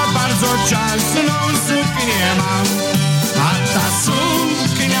panna, bardzo ciasną suknię ma. A ta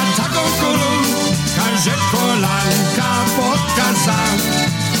suknia taką kulunkę, że kolanka pokazać.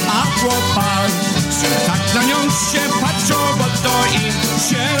 A chłopacy tak na nią się patrzą, bo to im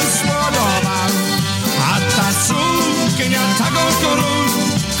się spodoba. A ta suknia taką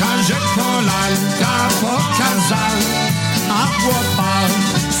kulunkę, że kolanka pokazał. A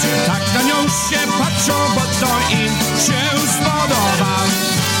chłopacy tak na nią się patrzą, bo to im się spodoba.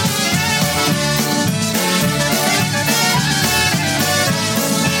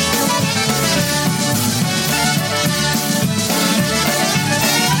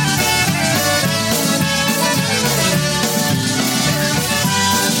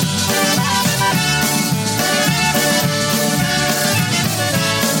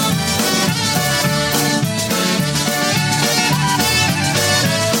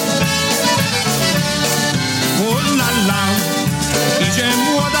 Idzie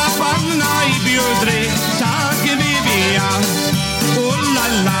młoda panna i biodry tak wybija. La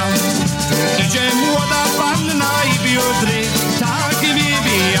la. Idzie młoda panna i biodry tak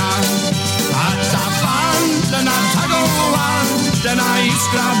wybija. A ta panna taką ładna i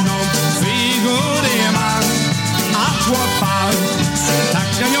sprawną figurę ma. A chłopacy tak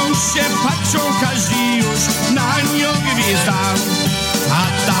na nią się patrzą, każdy już na nią gwizda. A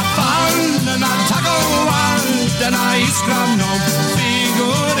ta panna taką ładna i skromną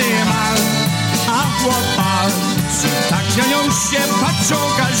figurę ma. A chłopacy tak na nią się patrzą,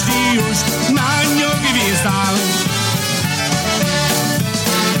 każdy już na nią gwizda.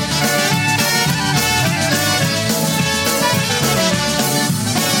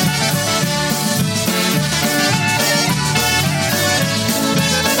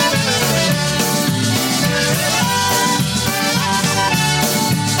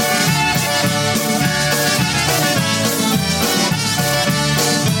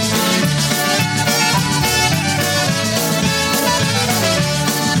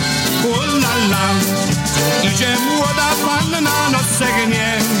 Idzie młoda panna, nosek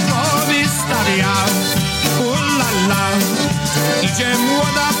niebo wystawia. La la. Idzie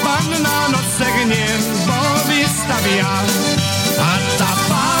młoda panna, nosek niebo wystawia. A ta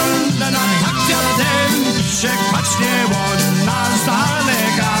panna tak dziadem się patrznie ona z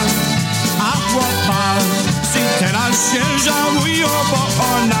daleka. A chłopacy teraz się żałują, bo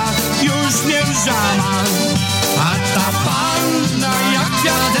ona już nie żama. A ta panna jak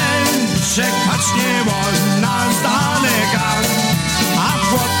dziadem się patrznie ona z daleka. A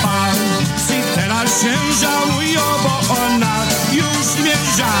chłopacy teraz się żałują, bo ona już nie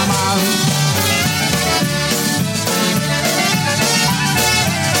żama.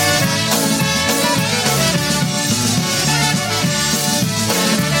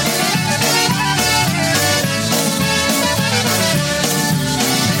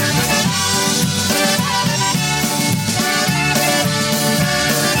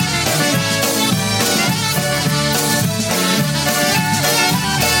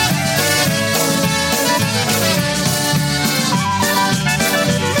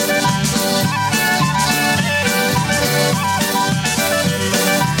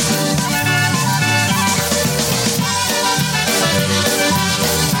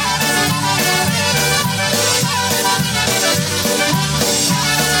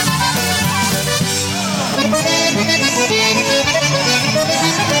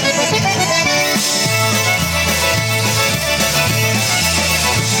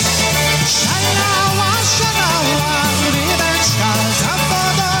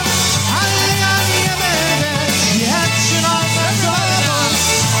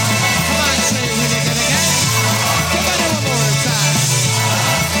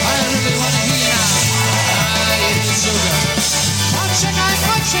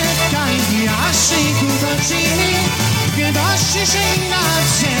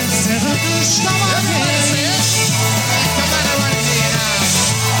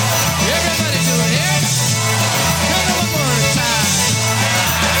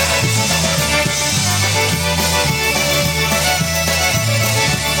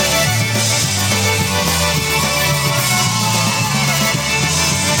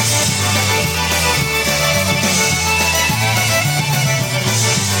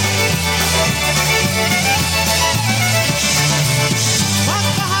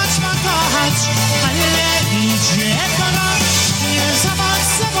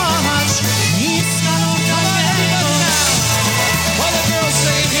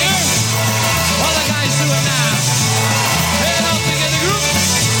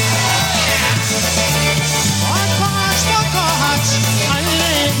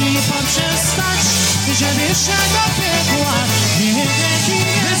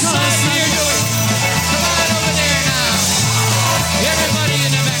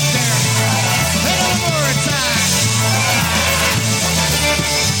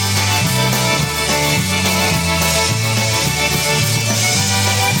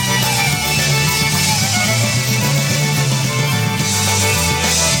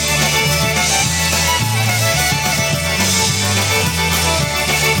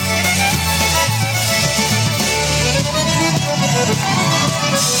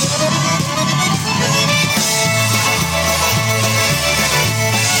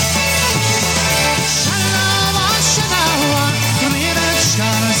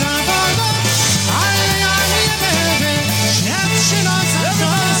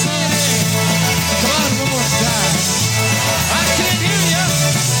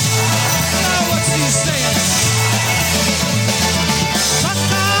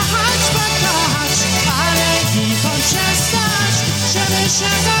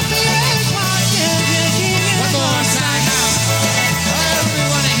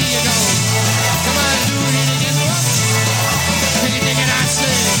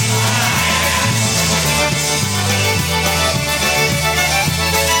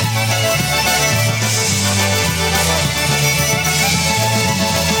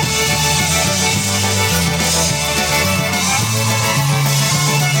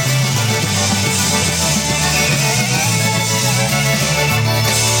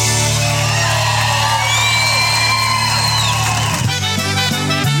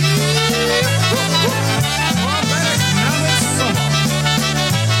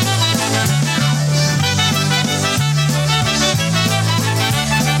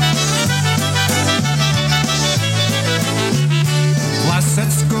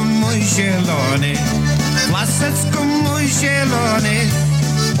 zielony, lasecku mój zielony.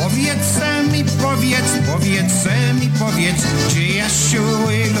 Powiedz, czy Jasiu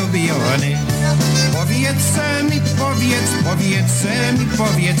ulubiony.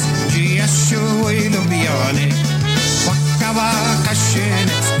 Powiedz, czy Jasiu ulubiony. Płakała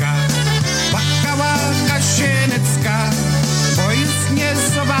Kasienecka, bo już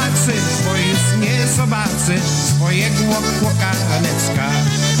nie zobaczy swojego Łokanecka.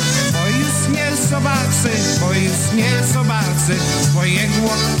 Bo już nie zobaczy swojego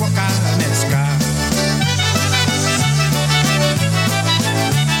Łokanecka.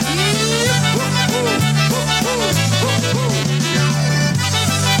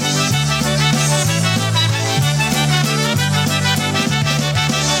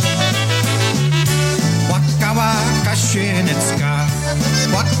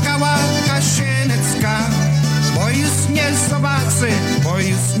 Płakała Kasienecka, bo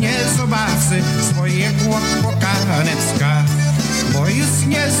już nie zobaczy swojego Łokanecka. Bo już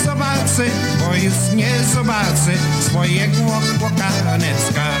nie zobaczy swojego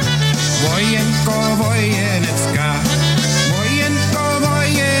Łokanecka. Wojenko Wojenecka,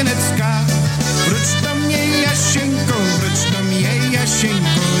 wróć do mnie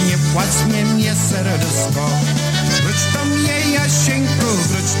Jasieńku, nie płacz mnie serduszko. Wróć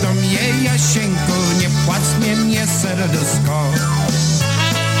do mnie Jasieńku, nie płacz mnie serduszko.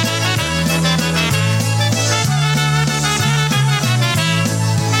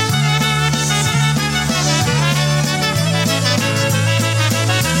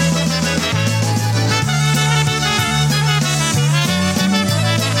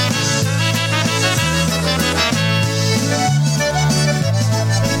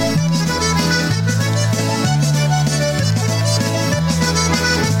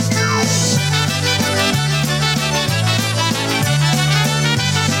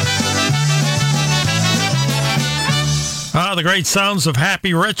 The great sounds of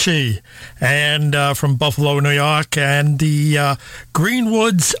Happy Richie and from Buffalo, New York, and the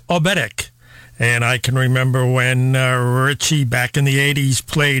Greenwoods Obetic. And I can remember when Richie, back in the 80s,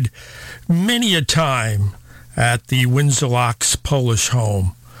 played many a time at the Windsor Locks Polish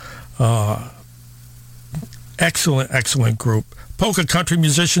home. Excellent group. Polka country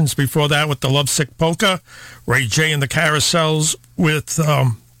musicians before that with the Lovesick Polka. Ray J and the Carousels with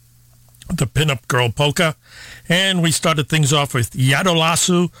the Pinup Girl Polka. And we started things off with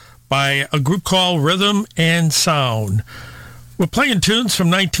Yadolasu by a group called Rhythm and Sound. We're playing tunes from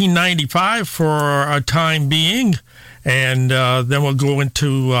 1995 for our time being. And then we'll go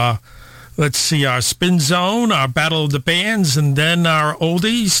into, let's see, our Spin Zone, our Battle of the Bands, and then our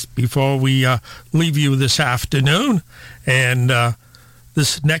oldies before we leave you this afternoon. And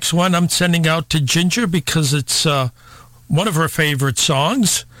this next one I'm sending out to Ginger because it's one of her favorite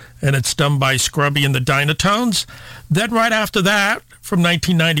songs, and it's done by Scrubby and the Dynatones. Then right after that, from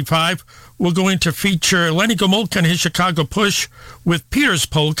 1995, we're going to feature Lenny Gomulka and his Chicago Push with Peter's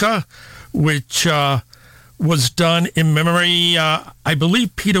Polka, which was done in memory. I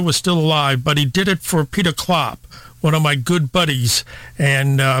believe Peter was still alive, but he did it for Peter Klopp, one of my good buddies.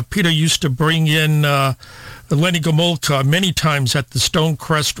 And Peter used to bring in Lenny Gomulka many times at the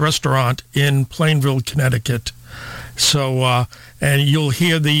Stonecrest restaurant in Plainville, Connecticut. So, and you'll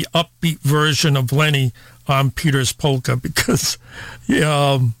hear the upbeat version of Lenny on Peter's Polka because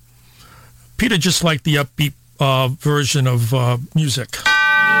Peter just liked the upbeat version of music.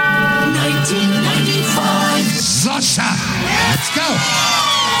 1995. Zosha, let's go.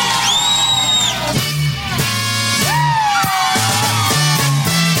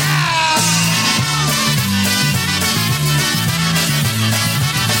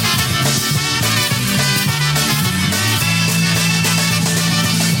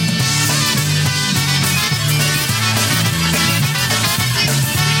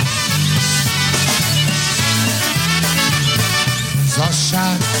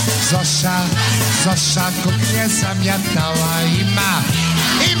 Zosia kuchnię zamiatała i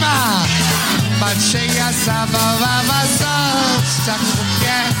ma Macieja zawołała. Zosia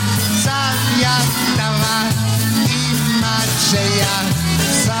kuchnię zamiatała i Macieja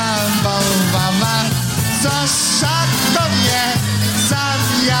zawołała. Zosia kuchnię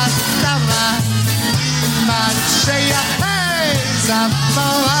zamiatała i Macieja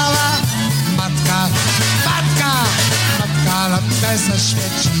zawołała. Matka lampę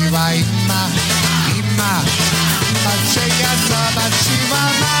zaświeciła i ma Macieja zobaczyła.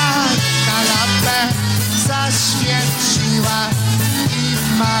 Matka lampę zaświeciła i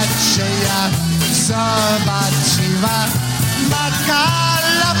Macieja zobaczyła. Matka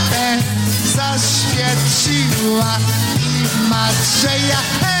lampę zaświeciła i Macieja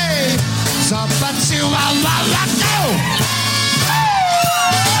zobaczyła.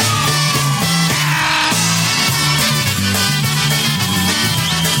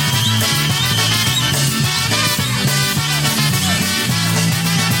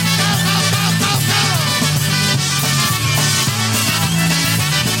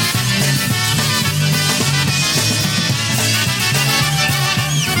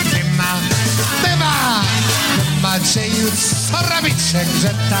 Macieju, co robicie,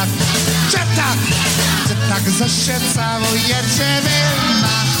 że tak Zosię całujecie? Wy,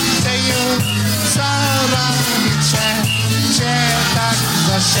 Macieju, co robicie, że tak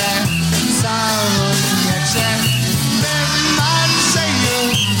Zosię całujecie? Wy, Macieju,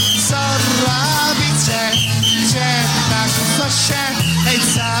 co robicie, że tak Zosię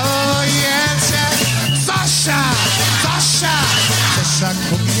całujecie? Zosia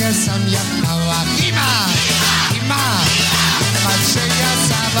ku mnie zamiatała i ma Macieja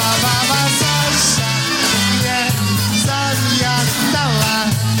zawołała. Zosia mnie zamiatała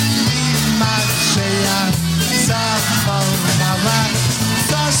i Macieja zawołała.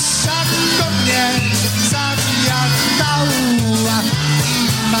 Zosia ku mnie zamiatała i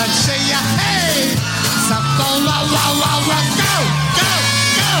Macieja zawołała. Go!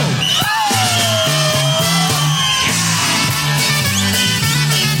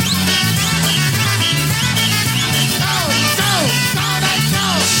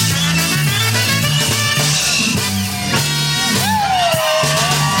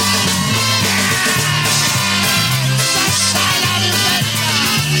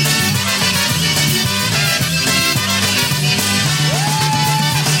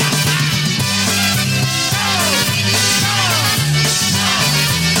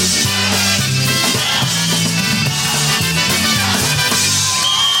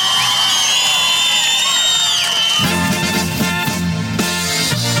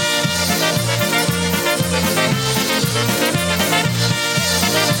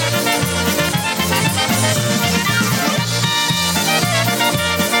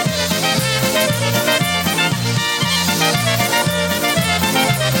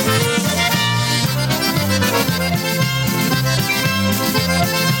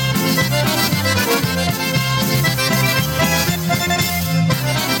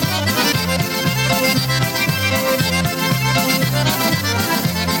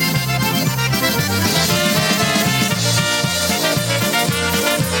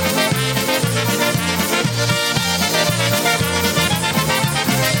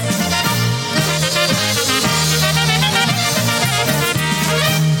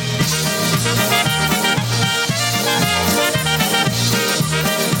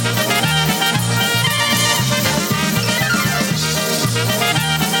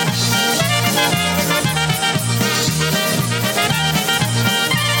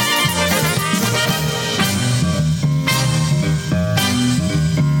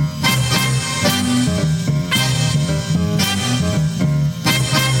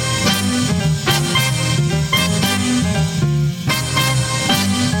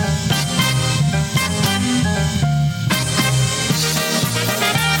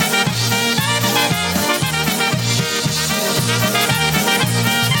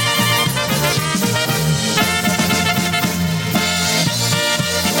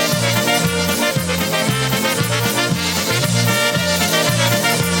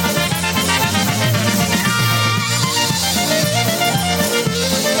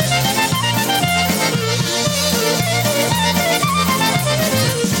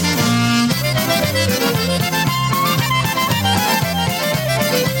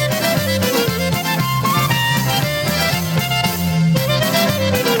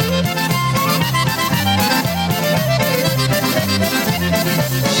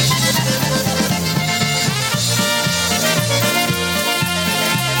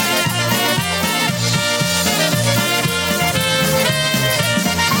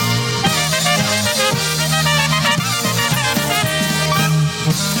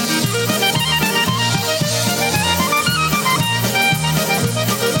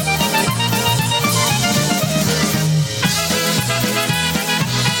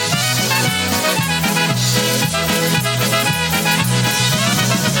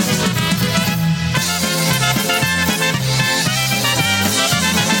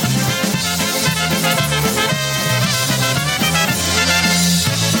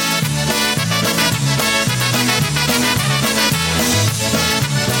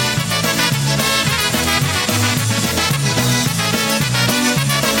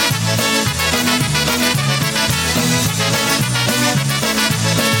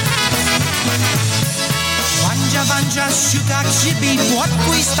 szuka grzybi,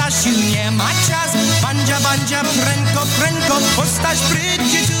 płotkuj Stasiu, nie ma czas. Bandzia, prędko, postaś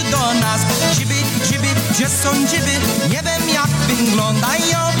przyjdzie tu do nas. Grzyby, gdzie są grzyby? Nie wiem jak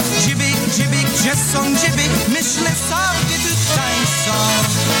wyglądają. Grzyby, gdzie są grzyby? Myślę sobie tutaj są.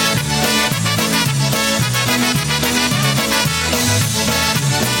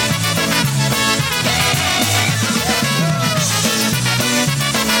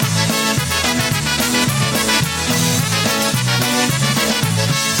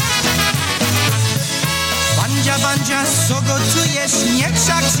 Bandzia, co gotujesz? Nie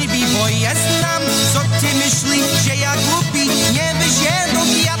trzeba grzybi, bo jest nam. Co ty myślisz, że ja głupi? Nie wyjdzie do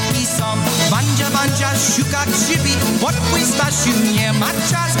kwiatki są. Bandzia, szuka grzybi, podpój Stasiu, nie ma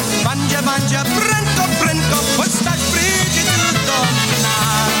czas. Bandzia, prędko, postaś przyjdzie tu do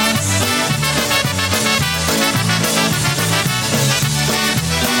nas.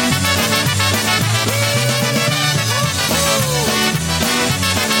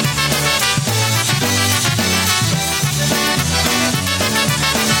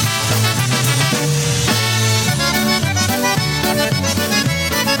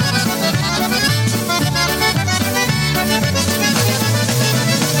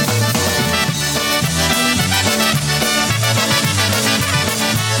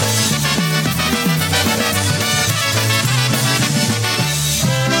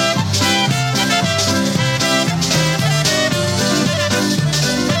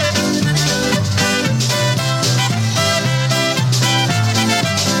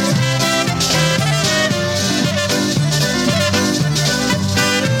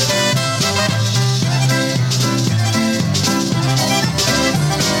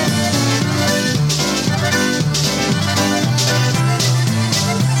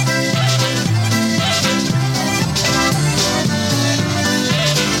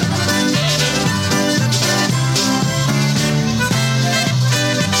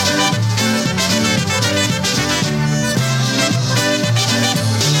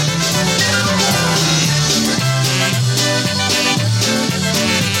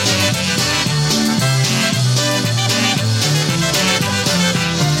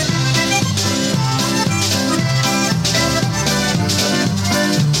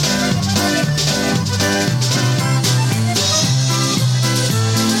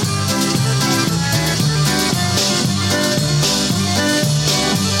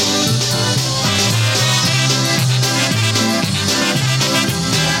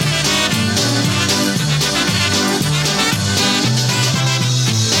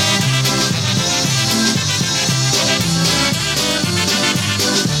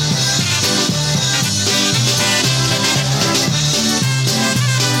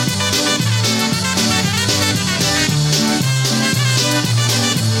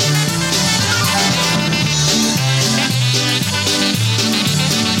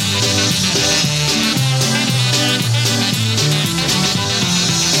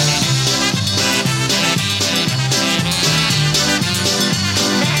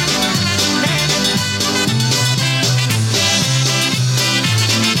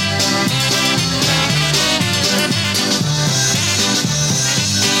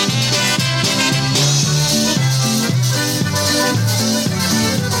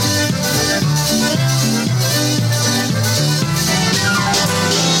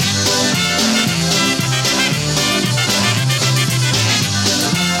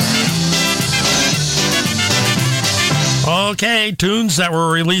 Okay, tunes that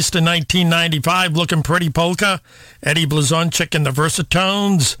were released in 1995, Looking Pretty Polka, Eddie Blazonczyk and the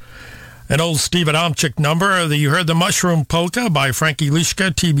Versatones, an old Steve Adamczyk number. You heard the Mushroom Polka by Frankie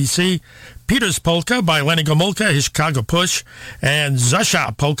Lischka, TBC, Peter's Polka by Lenny Gomulka, his Chicago Push, and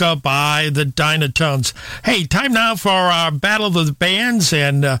Zasha Polka by the Dynatones. Hey, time now for our Battle of the Bands,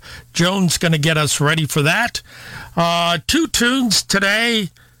 and Joan's going to get us ready for that. Two tunes today.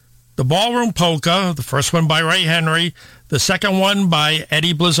 The Ballroom Polka, the first one by Ray Henry, the second one by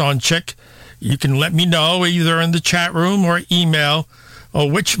Eddie Blazonczyk. You can let me know either in the chat room or email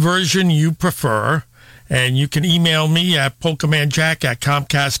which version you prefer. And you can email me at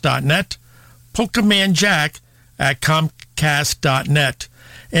polkamanjack@comcast.net, polkamanjack@comcast.net.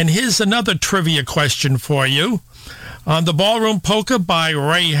 And here's another trivia question for you. On the Ballroom Polka by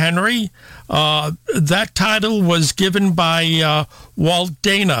Ray Henry, that title was given by Walt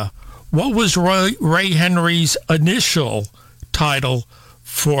Dana. What was Ray Henry's initial title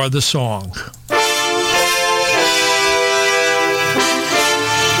for the song?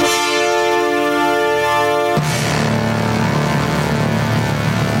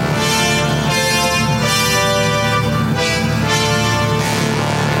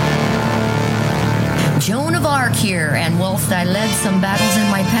 Joan of Clark here, and whilst I led some battles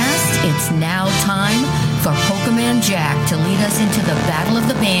in my past, it's now time for Polka Jack to lead us into the Battle of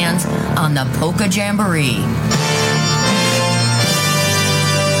the Bands on the Polka Jamboree.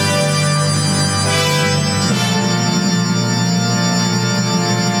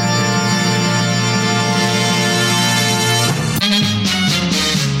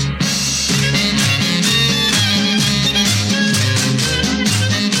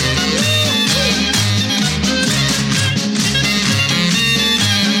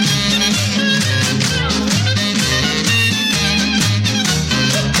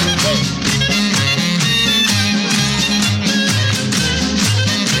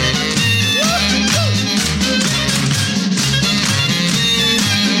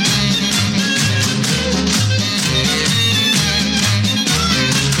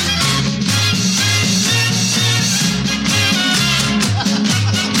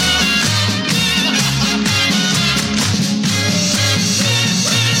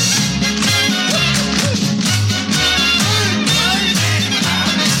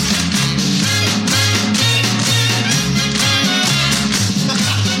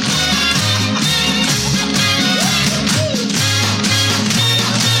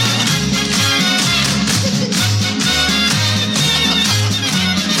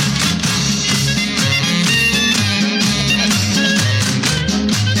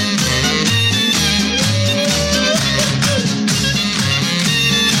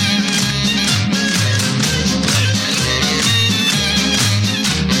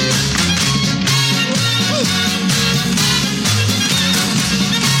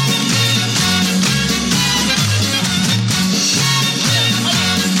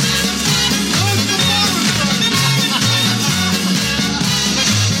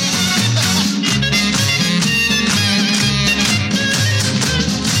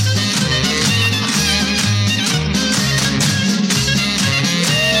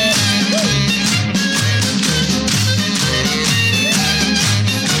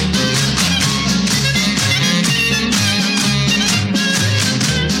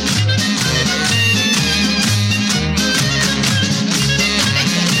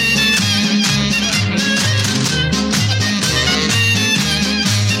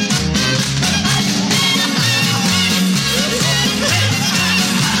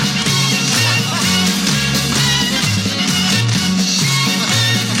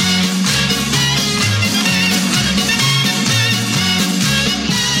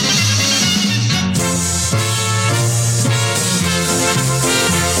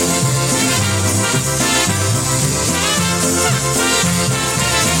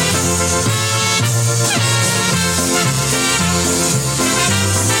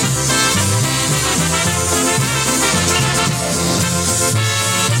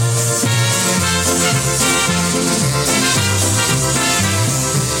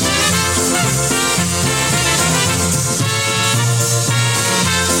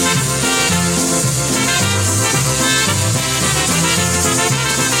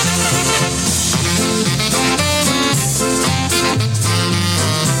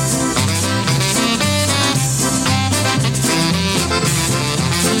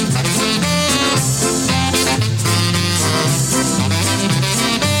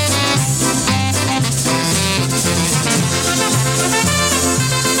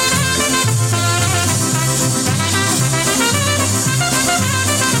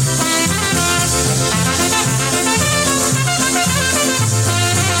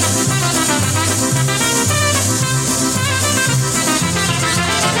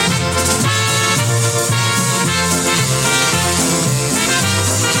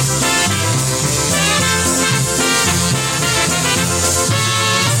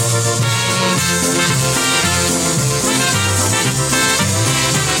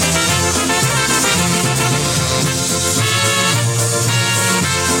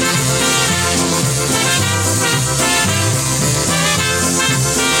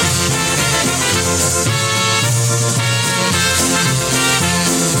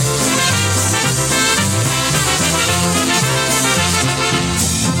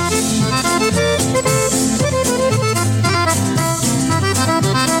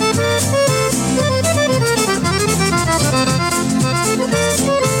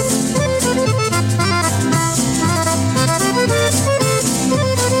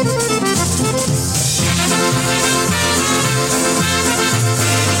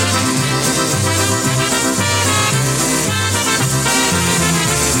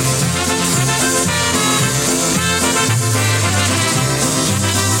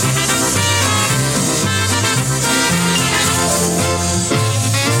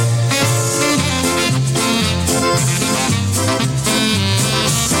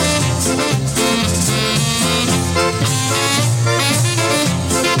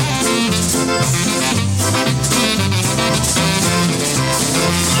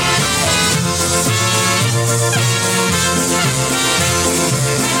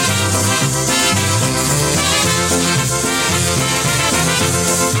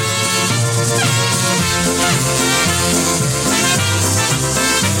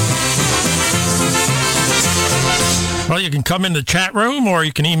 Well, you can come in the chat room or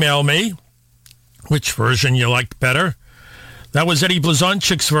you can email me which version you liked better. That was Eddie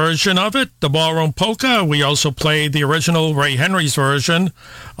Blazonczyk's version of it, the Ballroom Polka. We also played the original Ray Henry's version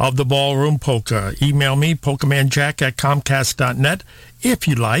of the Ballroom Polka. Email me, polkamanjack@comcast.net, if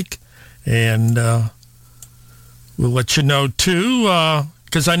you like. And we'll let you know, too,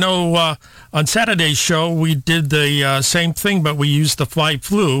 because I know on Saturday's show we did the same thing, but we used The Fly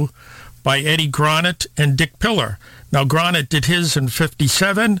Flew by Eddie Gronitt and Dick Pillar. Now, Gronitt did his in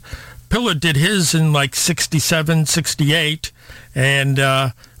 57. Pillar did his in like 67, 68, and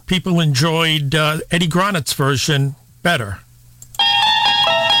people enjoyed Eddie Gronitt's version better.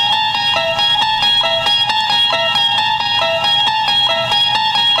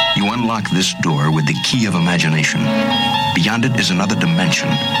 You unlock this door with the key of imagination. Beyond it is another dimension.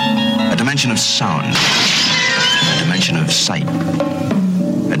 A dimension of sound. A dimension of sight.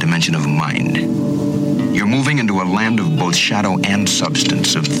 A dimension of mind. You're moving into a land of both shadow and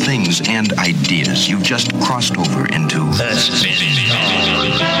substance, of things and ideas. You've just crossed over into the Spin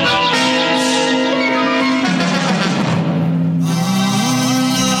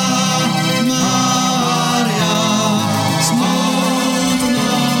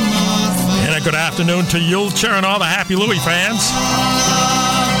And a good afternoon to Yulcher and all the Happy Louie fans.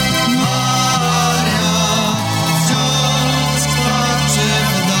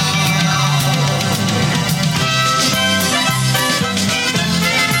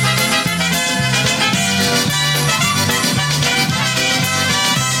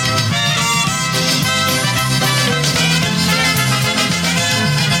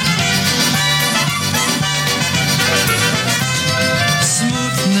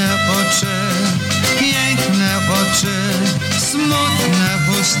 Piękne oczy, smutne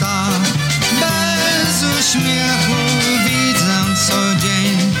usta, bez uśmiechu widzę co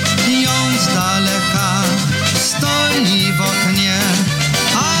dzień ją z daleka, stoi w oknie,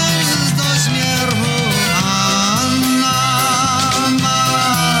 aż do śmierchu. Anna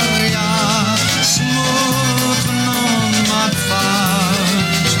Maria, smutną ma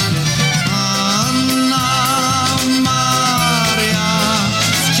twarz. Anna Maria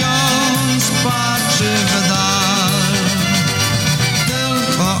wciąż patrzy w dal,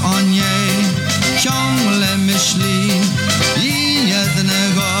 tylko o niej ciągle myśli i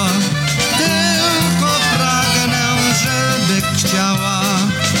jednego tylko pragnę, żeby chciała,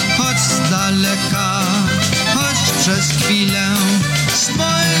 choć z daleka, choć przez chwilę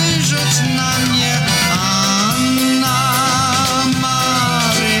spojrzeć na mnie. Anna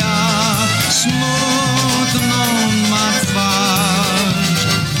Maria smutną ma twarz.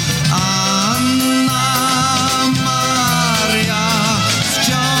 Anna Maria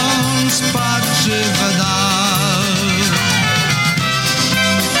wciąż patrzy w dal.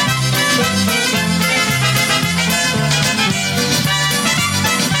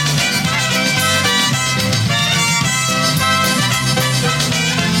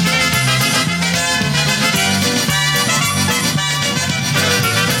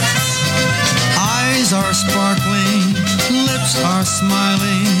 Eyes are sparkling, lips are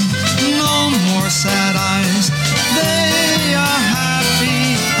smiling, no more sad eyes, they are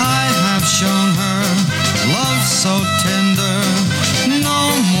happy. I have shown her love so tender,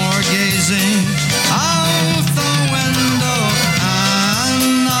 no more gazing out the window.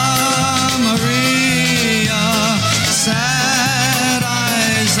 Anna Maria, sad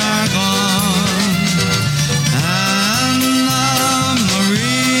eyes are gone. Anna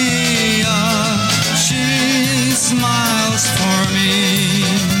Maria, she smiles for me.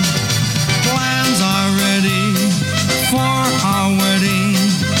 Plans are ready for our wedding.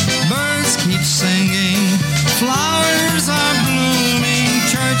 Birds keep singing, flowers are blooming.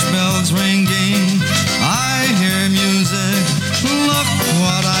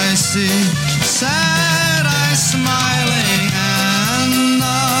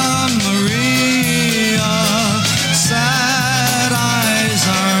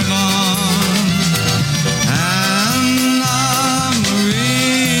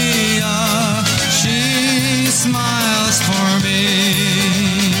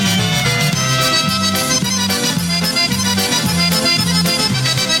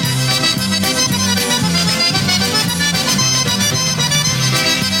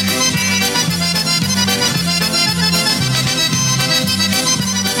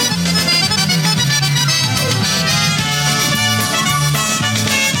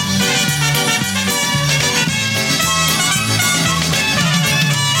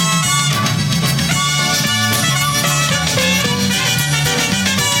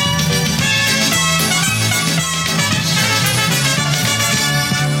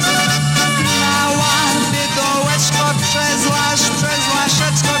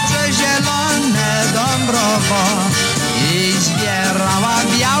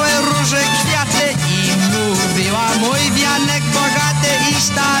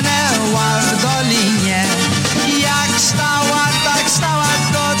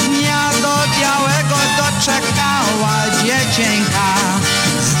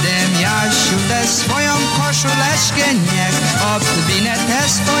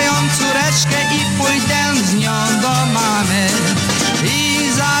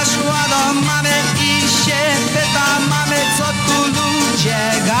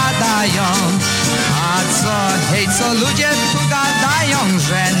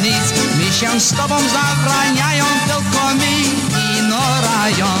 się z tobą zabraniają, tylko mi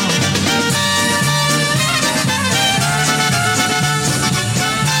ignorają.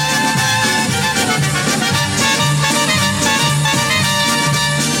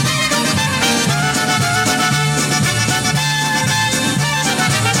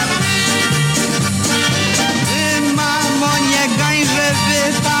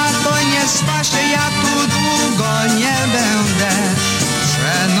 Spasie, ja tu długo nie będę.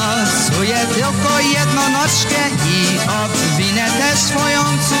 Przenocuję tylko jedną nockę i obwinę tę swoją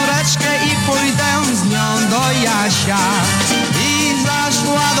córeczkę i pójdę z nią do Jasia. I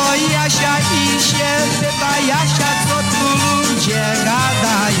zaszła do Jasia i się pyta Jasia, co tu ludzie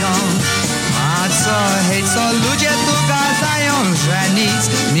gadają. A co, hej, co ludzie tu gadają, że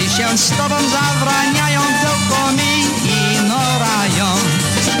nic mi się z tobą zabraniają, tylko mi ignorają.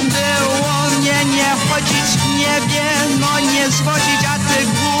 Było mnie nie chodzić w niebie, no nie zwodzić, a ty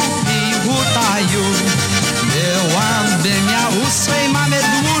głupi głupaju. Byłabym ja u swej mamy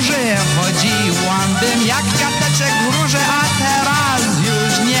dłużej, chodziłabym jak kwiateczek w róży, a teraz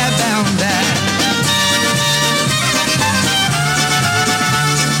już nie będę.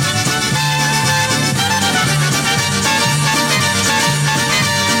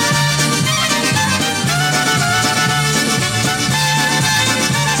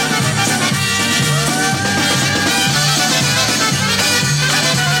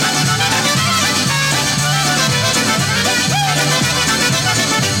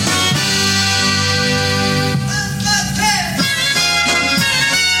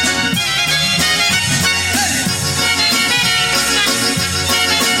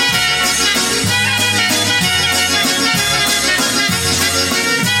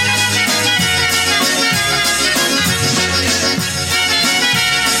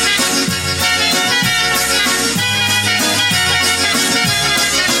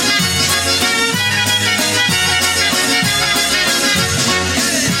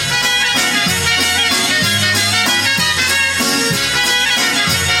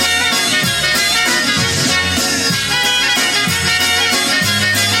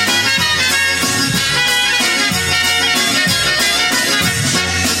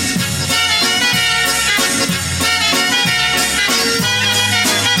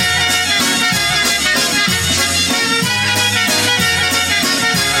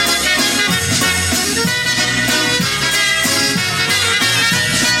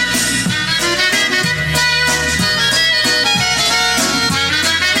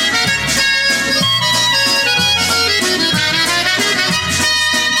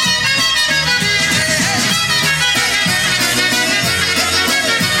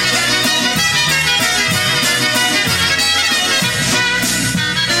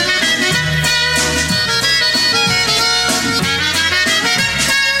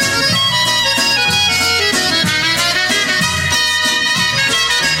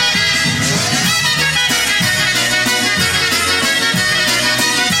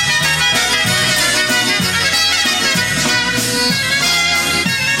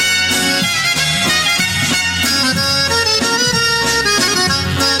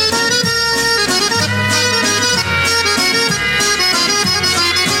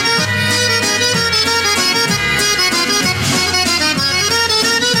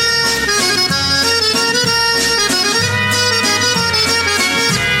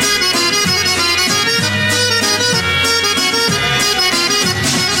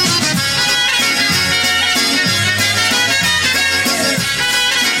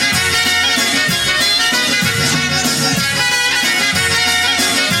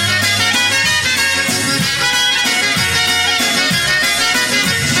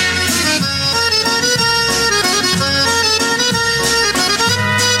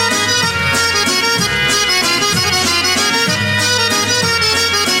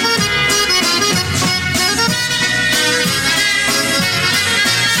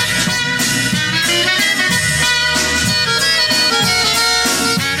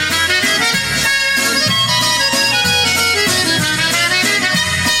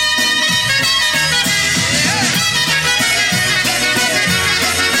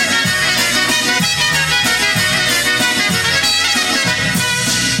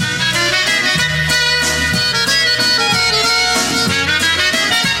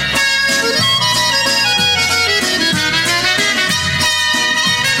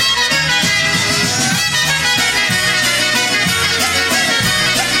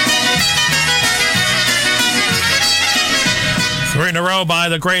 In a row by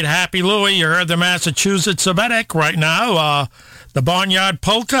the great Happy Louie. You heard the Massachusetts Semitic right now, the Barnyard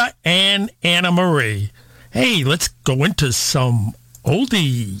Polka, and Anna Marie. Hey, let's go into some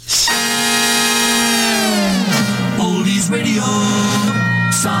oldies. Radio,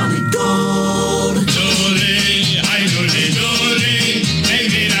 solid gold. Duli, aj duli, duli, ej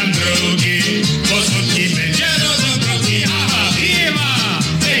witam drogi, bo słodki będzie rozobroki, aha, piwa,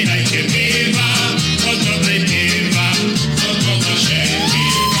 ej dajcie piwa, od dobrej piwa, od kogo się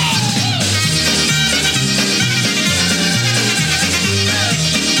piwa.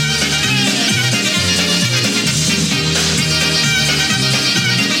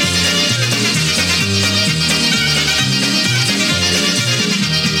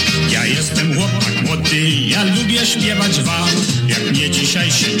 Ja jestem chłopak młody, ja lubię śpiewać wam. Jak mnie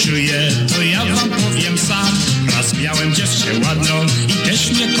dzisiaj się czuję, to ja wam powiem sam. Raz miałem dziewczę ładną i też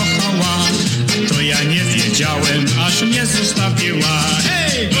mnie kochała. To ja nie wiedziałem, aż mnie zostawiła.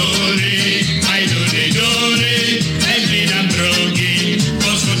 Hej, duli, aj duli, duli, ej witam drogi,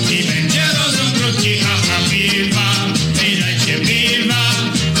 bo słodki będzie rozobroki, aha, piwa, ej dajcie piwa,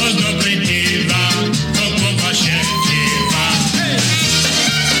 od dobrej piwa, to głowa się kiwa. Hej!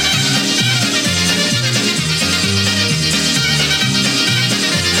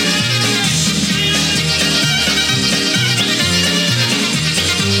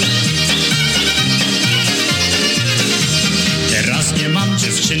 Teraz nie mam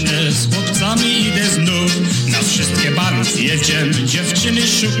dziewczyny, z chłopcami idę znów. Na wszystkie bary jedziemy, dziewczyny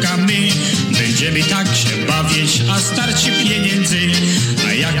szukamy. Będziemy tak się bawić, a starczy pieniędzy.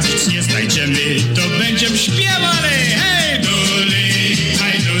 A jak nic nie znajdziemy, to będziemy śpiewali. Hej, duli,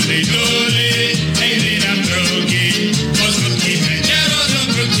 hej, duli, duli, hej, witam drogi, bo słodki będzie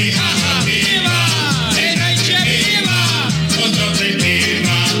rozobroki, haha, piwa, hej, dajcie piwa, od dobrej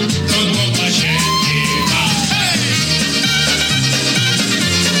piwa, to głowa się kiwa. Hej!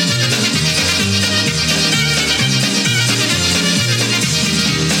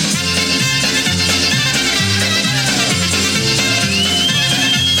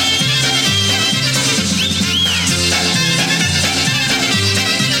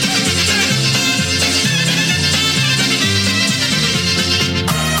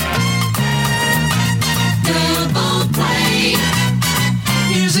 Double play.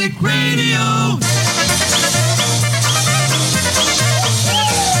 Music Radio.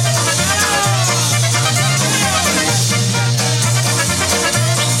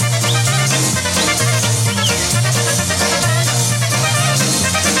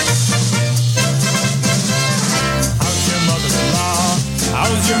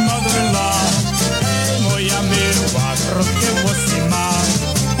 How's your mother-in-law? Hey, moja miła, krótkie włosy ma.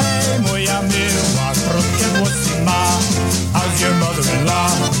 Hey, moja miła, krótkie włosy ma. How's your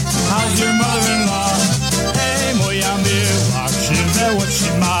mother-in-law? How's your mother-in-law? Hey, moja miła, krzywe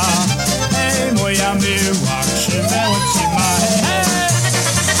oczy ma. Hey, moja miła, krzywe oczy ma. Hey, hey.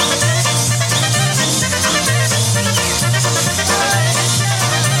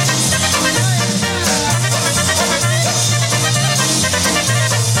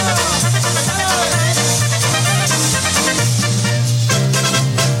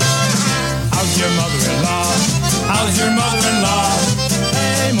 How's your mother-in-law? How's your mother-in-law?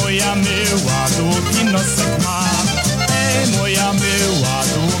 Hey, moja miła, długi nosek ma. Hey, moja miła,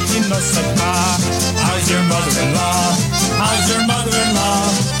 długi nosek ma. How's your mother-in-law? How's your mother-in-law?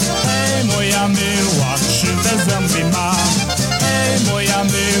 Hey, moja miła, krzywe zęby ma. Hey, moja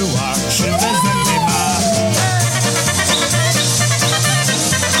miła, krzywe zęby ma.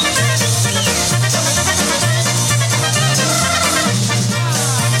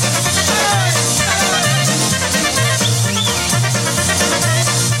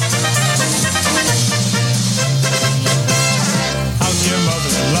 How's your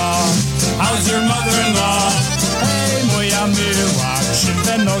mother-in-law? How's your mother-in-law? Hey, moja miła,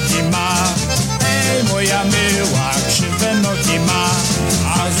 krzywe nogi ma. Hey, moja miła, krzywe nogi ma.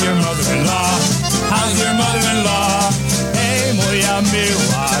 How's your mother-in-law? How's your mother-in-law? Hey, moja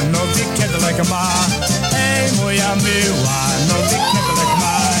miła, nogi kiedy like ma. Hey, moja miła, nogi kiedy like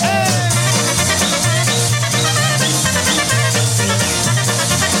ma. Hey!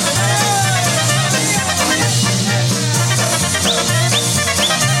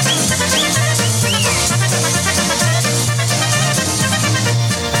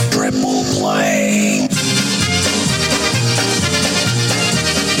 Triple play.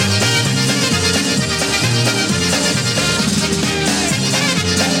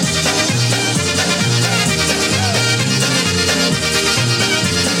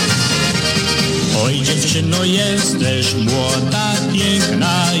 Oj dziewczyno, jesteś młoda,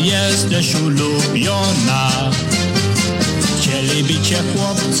 piękna, jesteś ulubiona. Chcieliby cię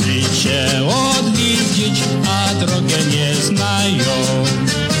chłopcy cię odwiedzić, a drogę nie znają.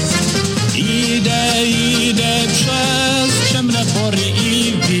 Idę przez ciemne pory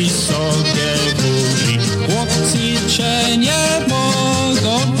i wysokie góry. Chłopcy cię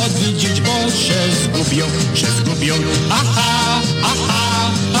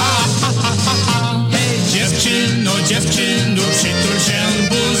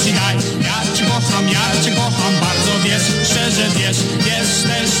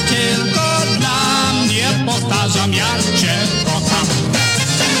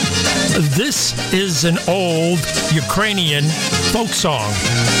is an old Ukrainian folk song.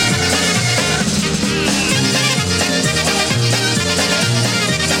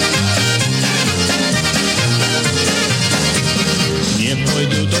 Nie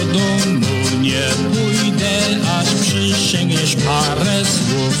pójdę do domu, nie pójdę, aż przysięgniesz parę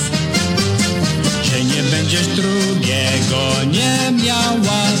słów, że nie będziesz drugiego nie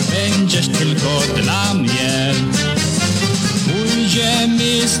miała, będziesz tylko dla mnie. Ujdzie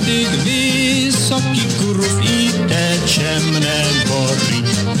mi z tych wysokich górów i te ciemne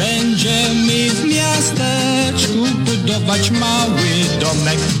góry. Będzie mi w miasteczku budować mały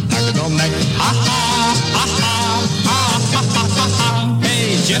domek, tak domek, ha ha, ha ha, ha ha ha ha ha.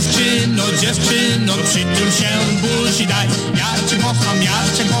 Hej dziewczyno, dziewczyno, przytul się, buzi daj. Ja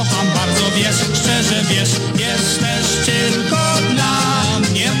cię kocham, bardzo wiesz, szczerze wiesz, jesteś tylko dla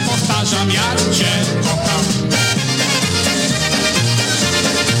mnie, powtarzam, ja cię kocham.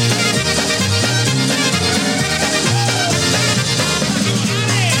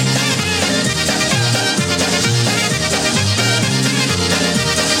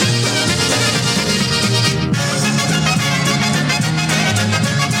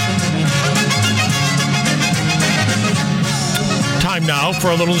 Time now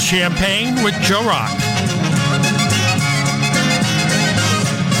for a little champagne with Joe Rock.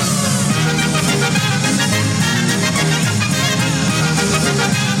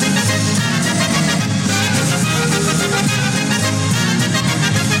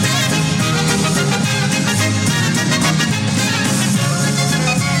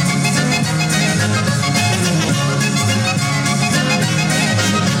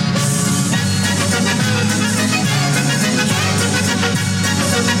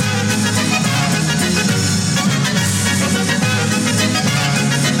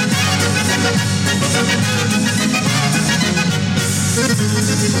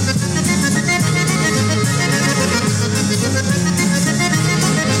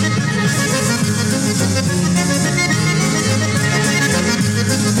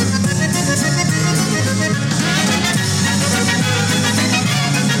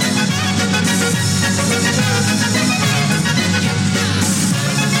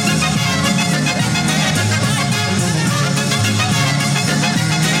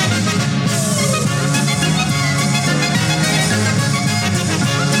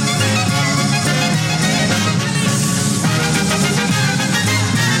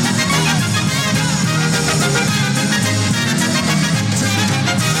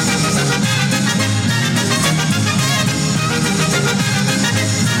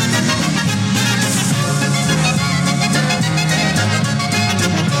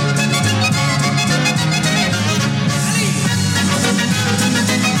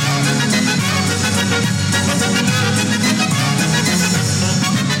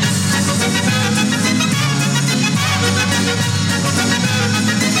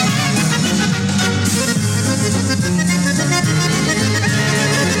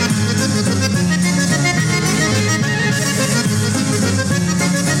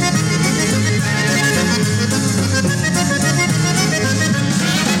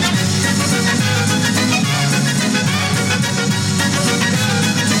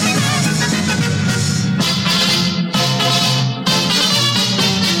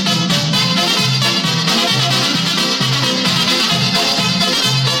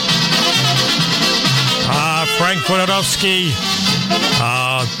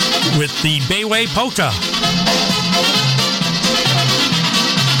 With the Bayway Polka.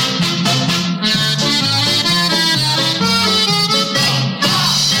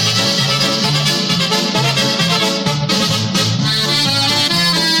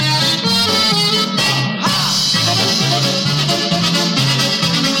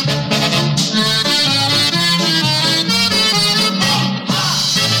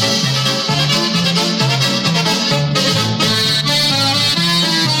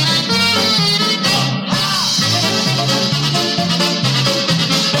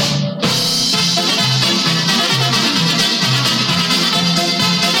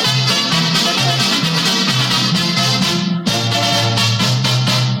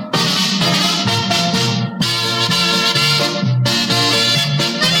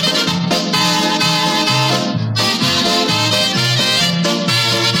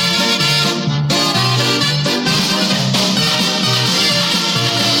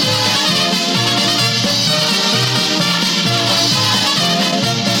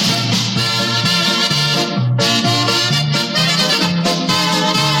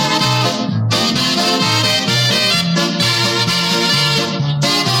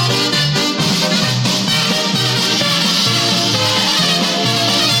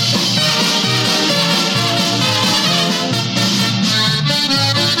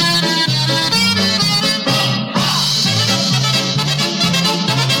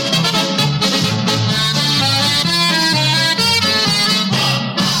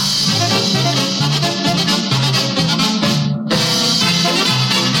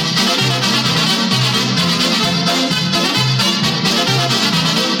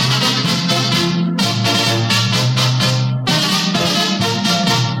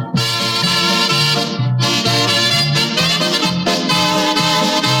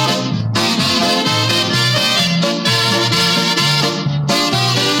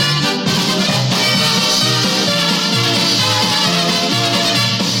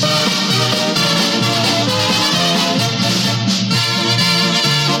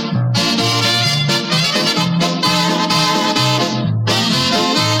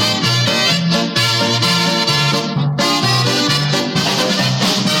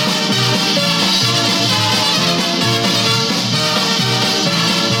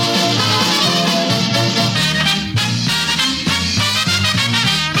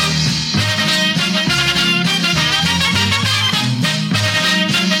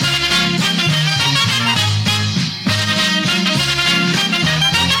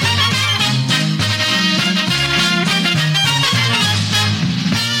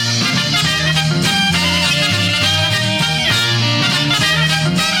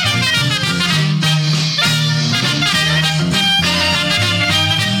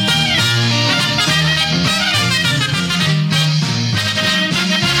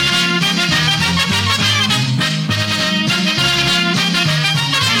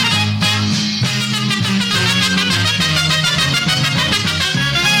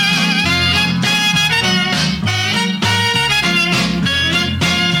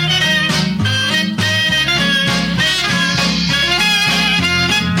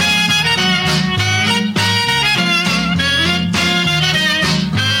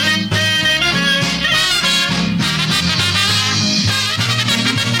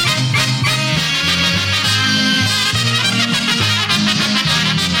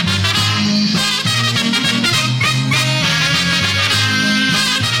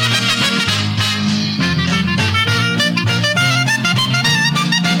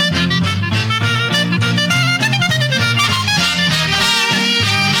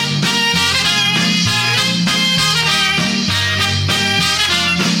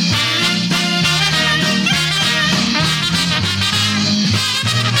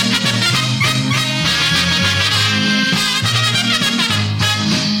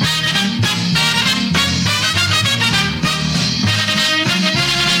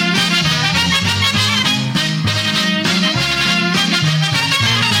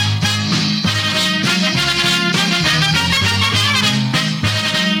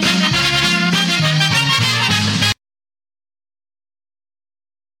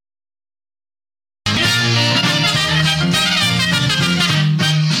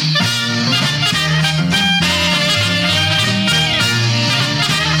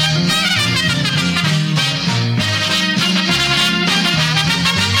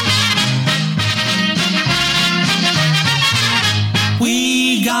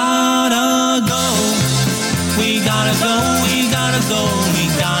 go, we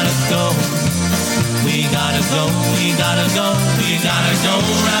gotta go. We gotta go, we gotta go, we gotta go.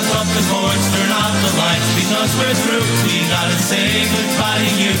 Wrap up the cords, turn off the lights, because we're through. We gotta say goodbye to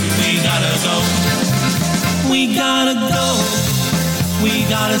you, we gotta go. We gotta go, we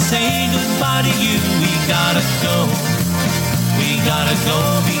gotta say goodbye to you, we gotta go. We gotta go,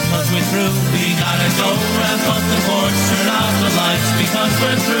 because we're through. We gotta go, wrap up the cords, turn off the lights, because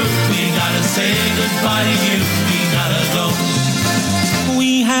we're through. We gotta say goodbye to you, we gotta go.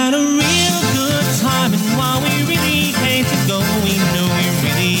 We had a real good time, and while we really hate to go, we know we're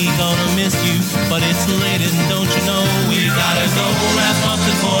really gonna miss you. But it's late, and don't you know, we gotta go, wrap up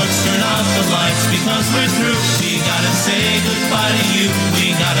the cords, turn off the lights, because we're through. We gotta say goodbye to you,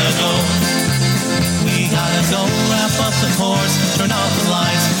 we gotta go. We gotta go, wrap up the cords, turn off the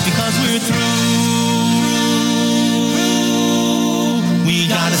lights, because we're through. We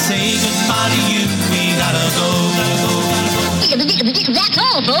gotta say goodbye to you, we gotta go. That's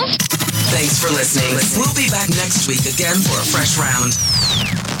all, folks. Thanks for listening. We'll be back next week again for a fresh round.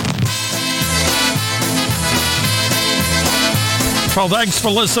 Well, thanks for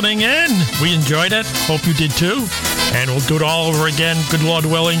listening in. We enjoyed it. Hope you did too. And we'll do it all over again, good Lord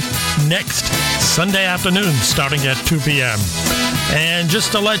willing, next Sunday afternoon, starting at 2 p.m. And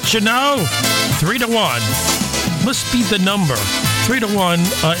just to let you know, 3-1 must be the number.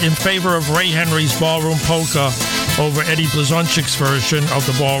 3-1 in favor of Ray Henry's Ballroom Polka over Eddie Blazonczyk's version of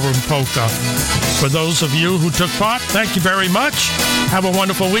the Ballroom Polka. For those of you who took part, thank you very much. Have a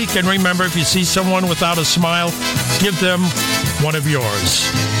wonderful week. And remember, if you see someone without a smile, give them one of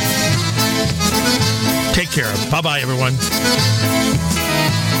yours. Take care. Bye-bye, everyone.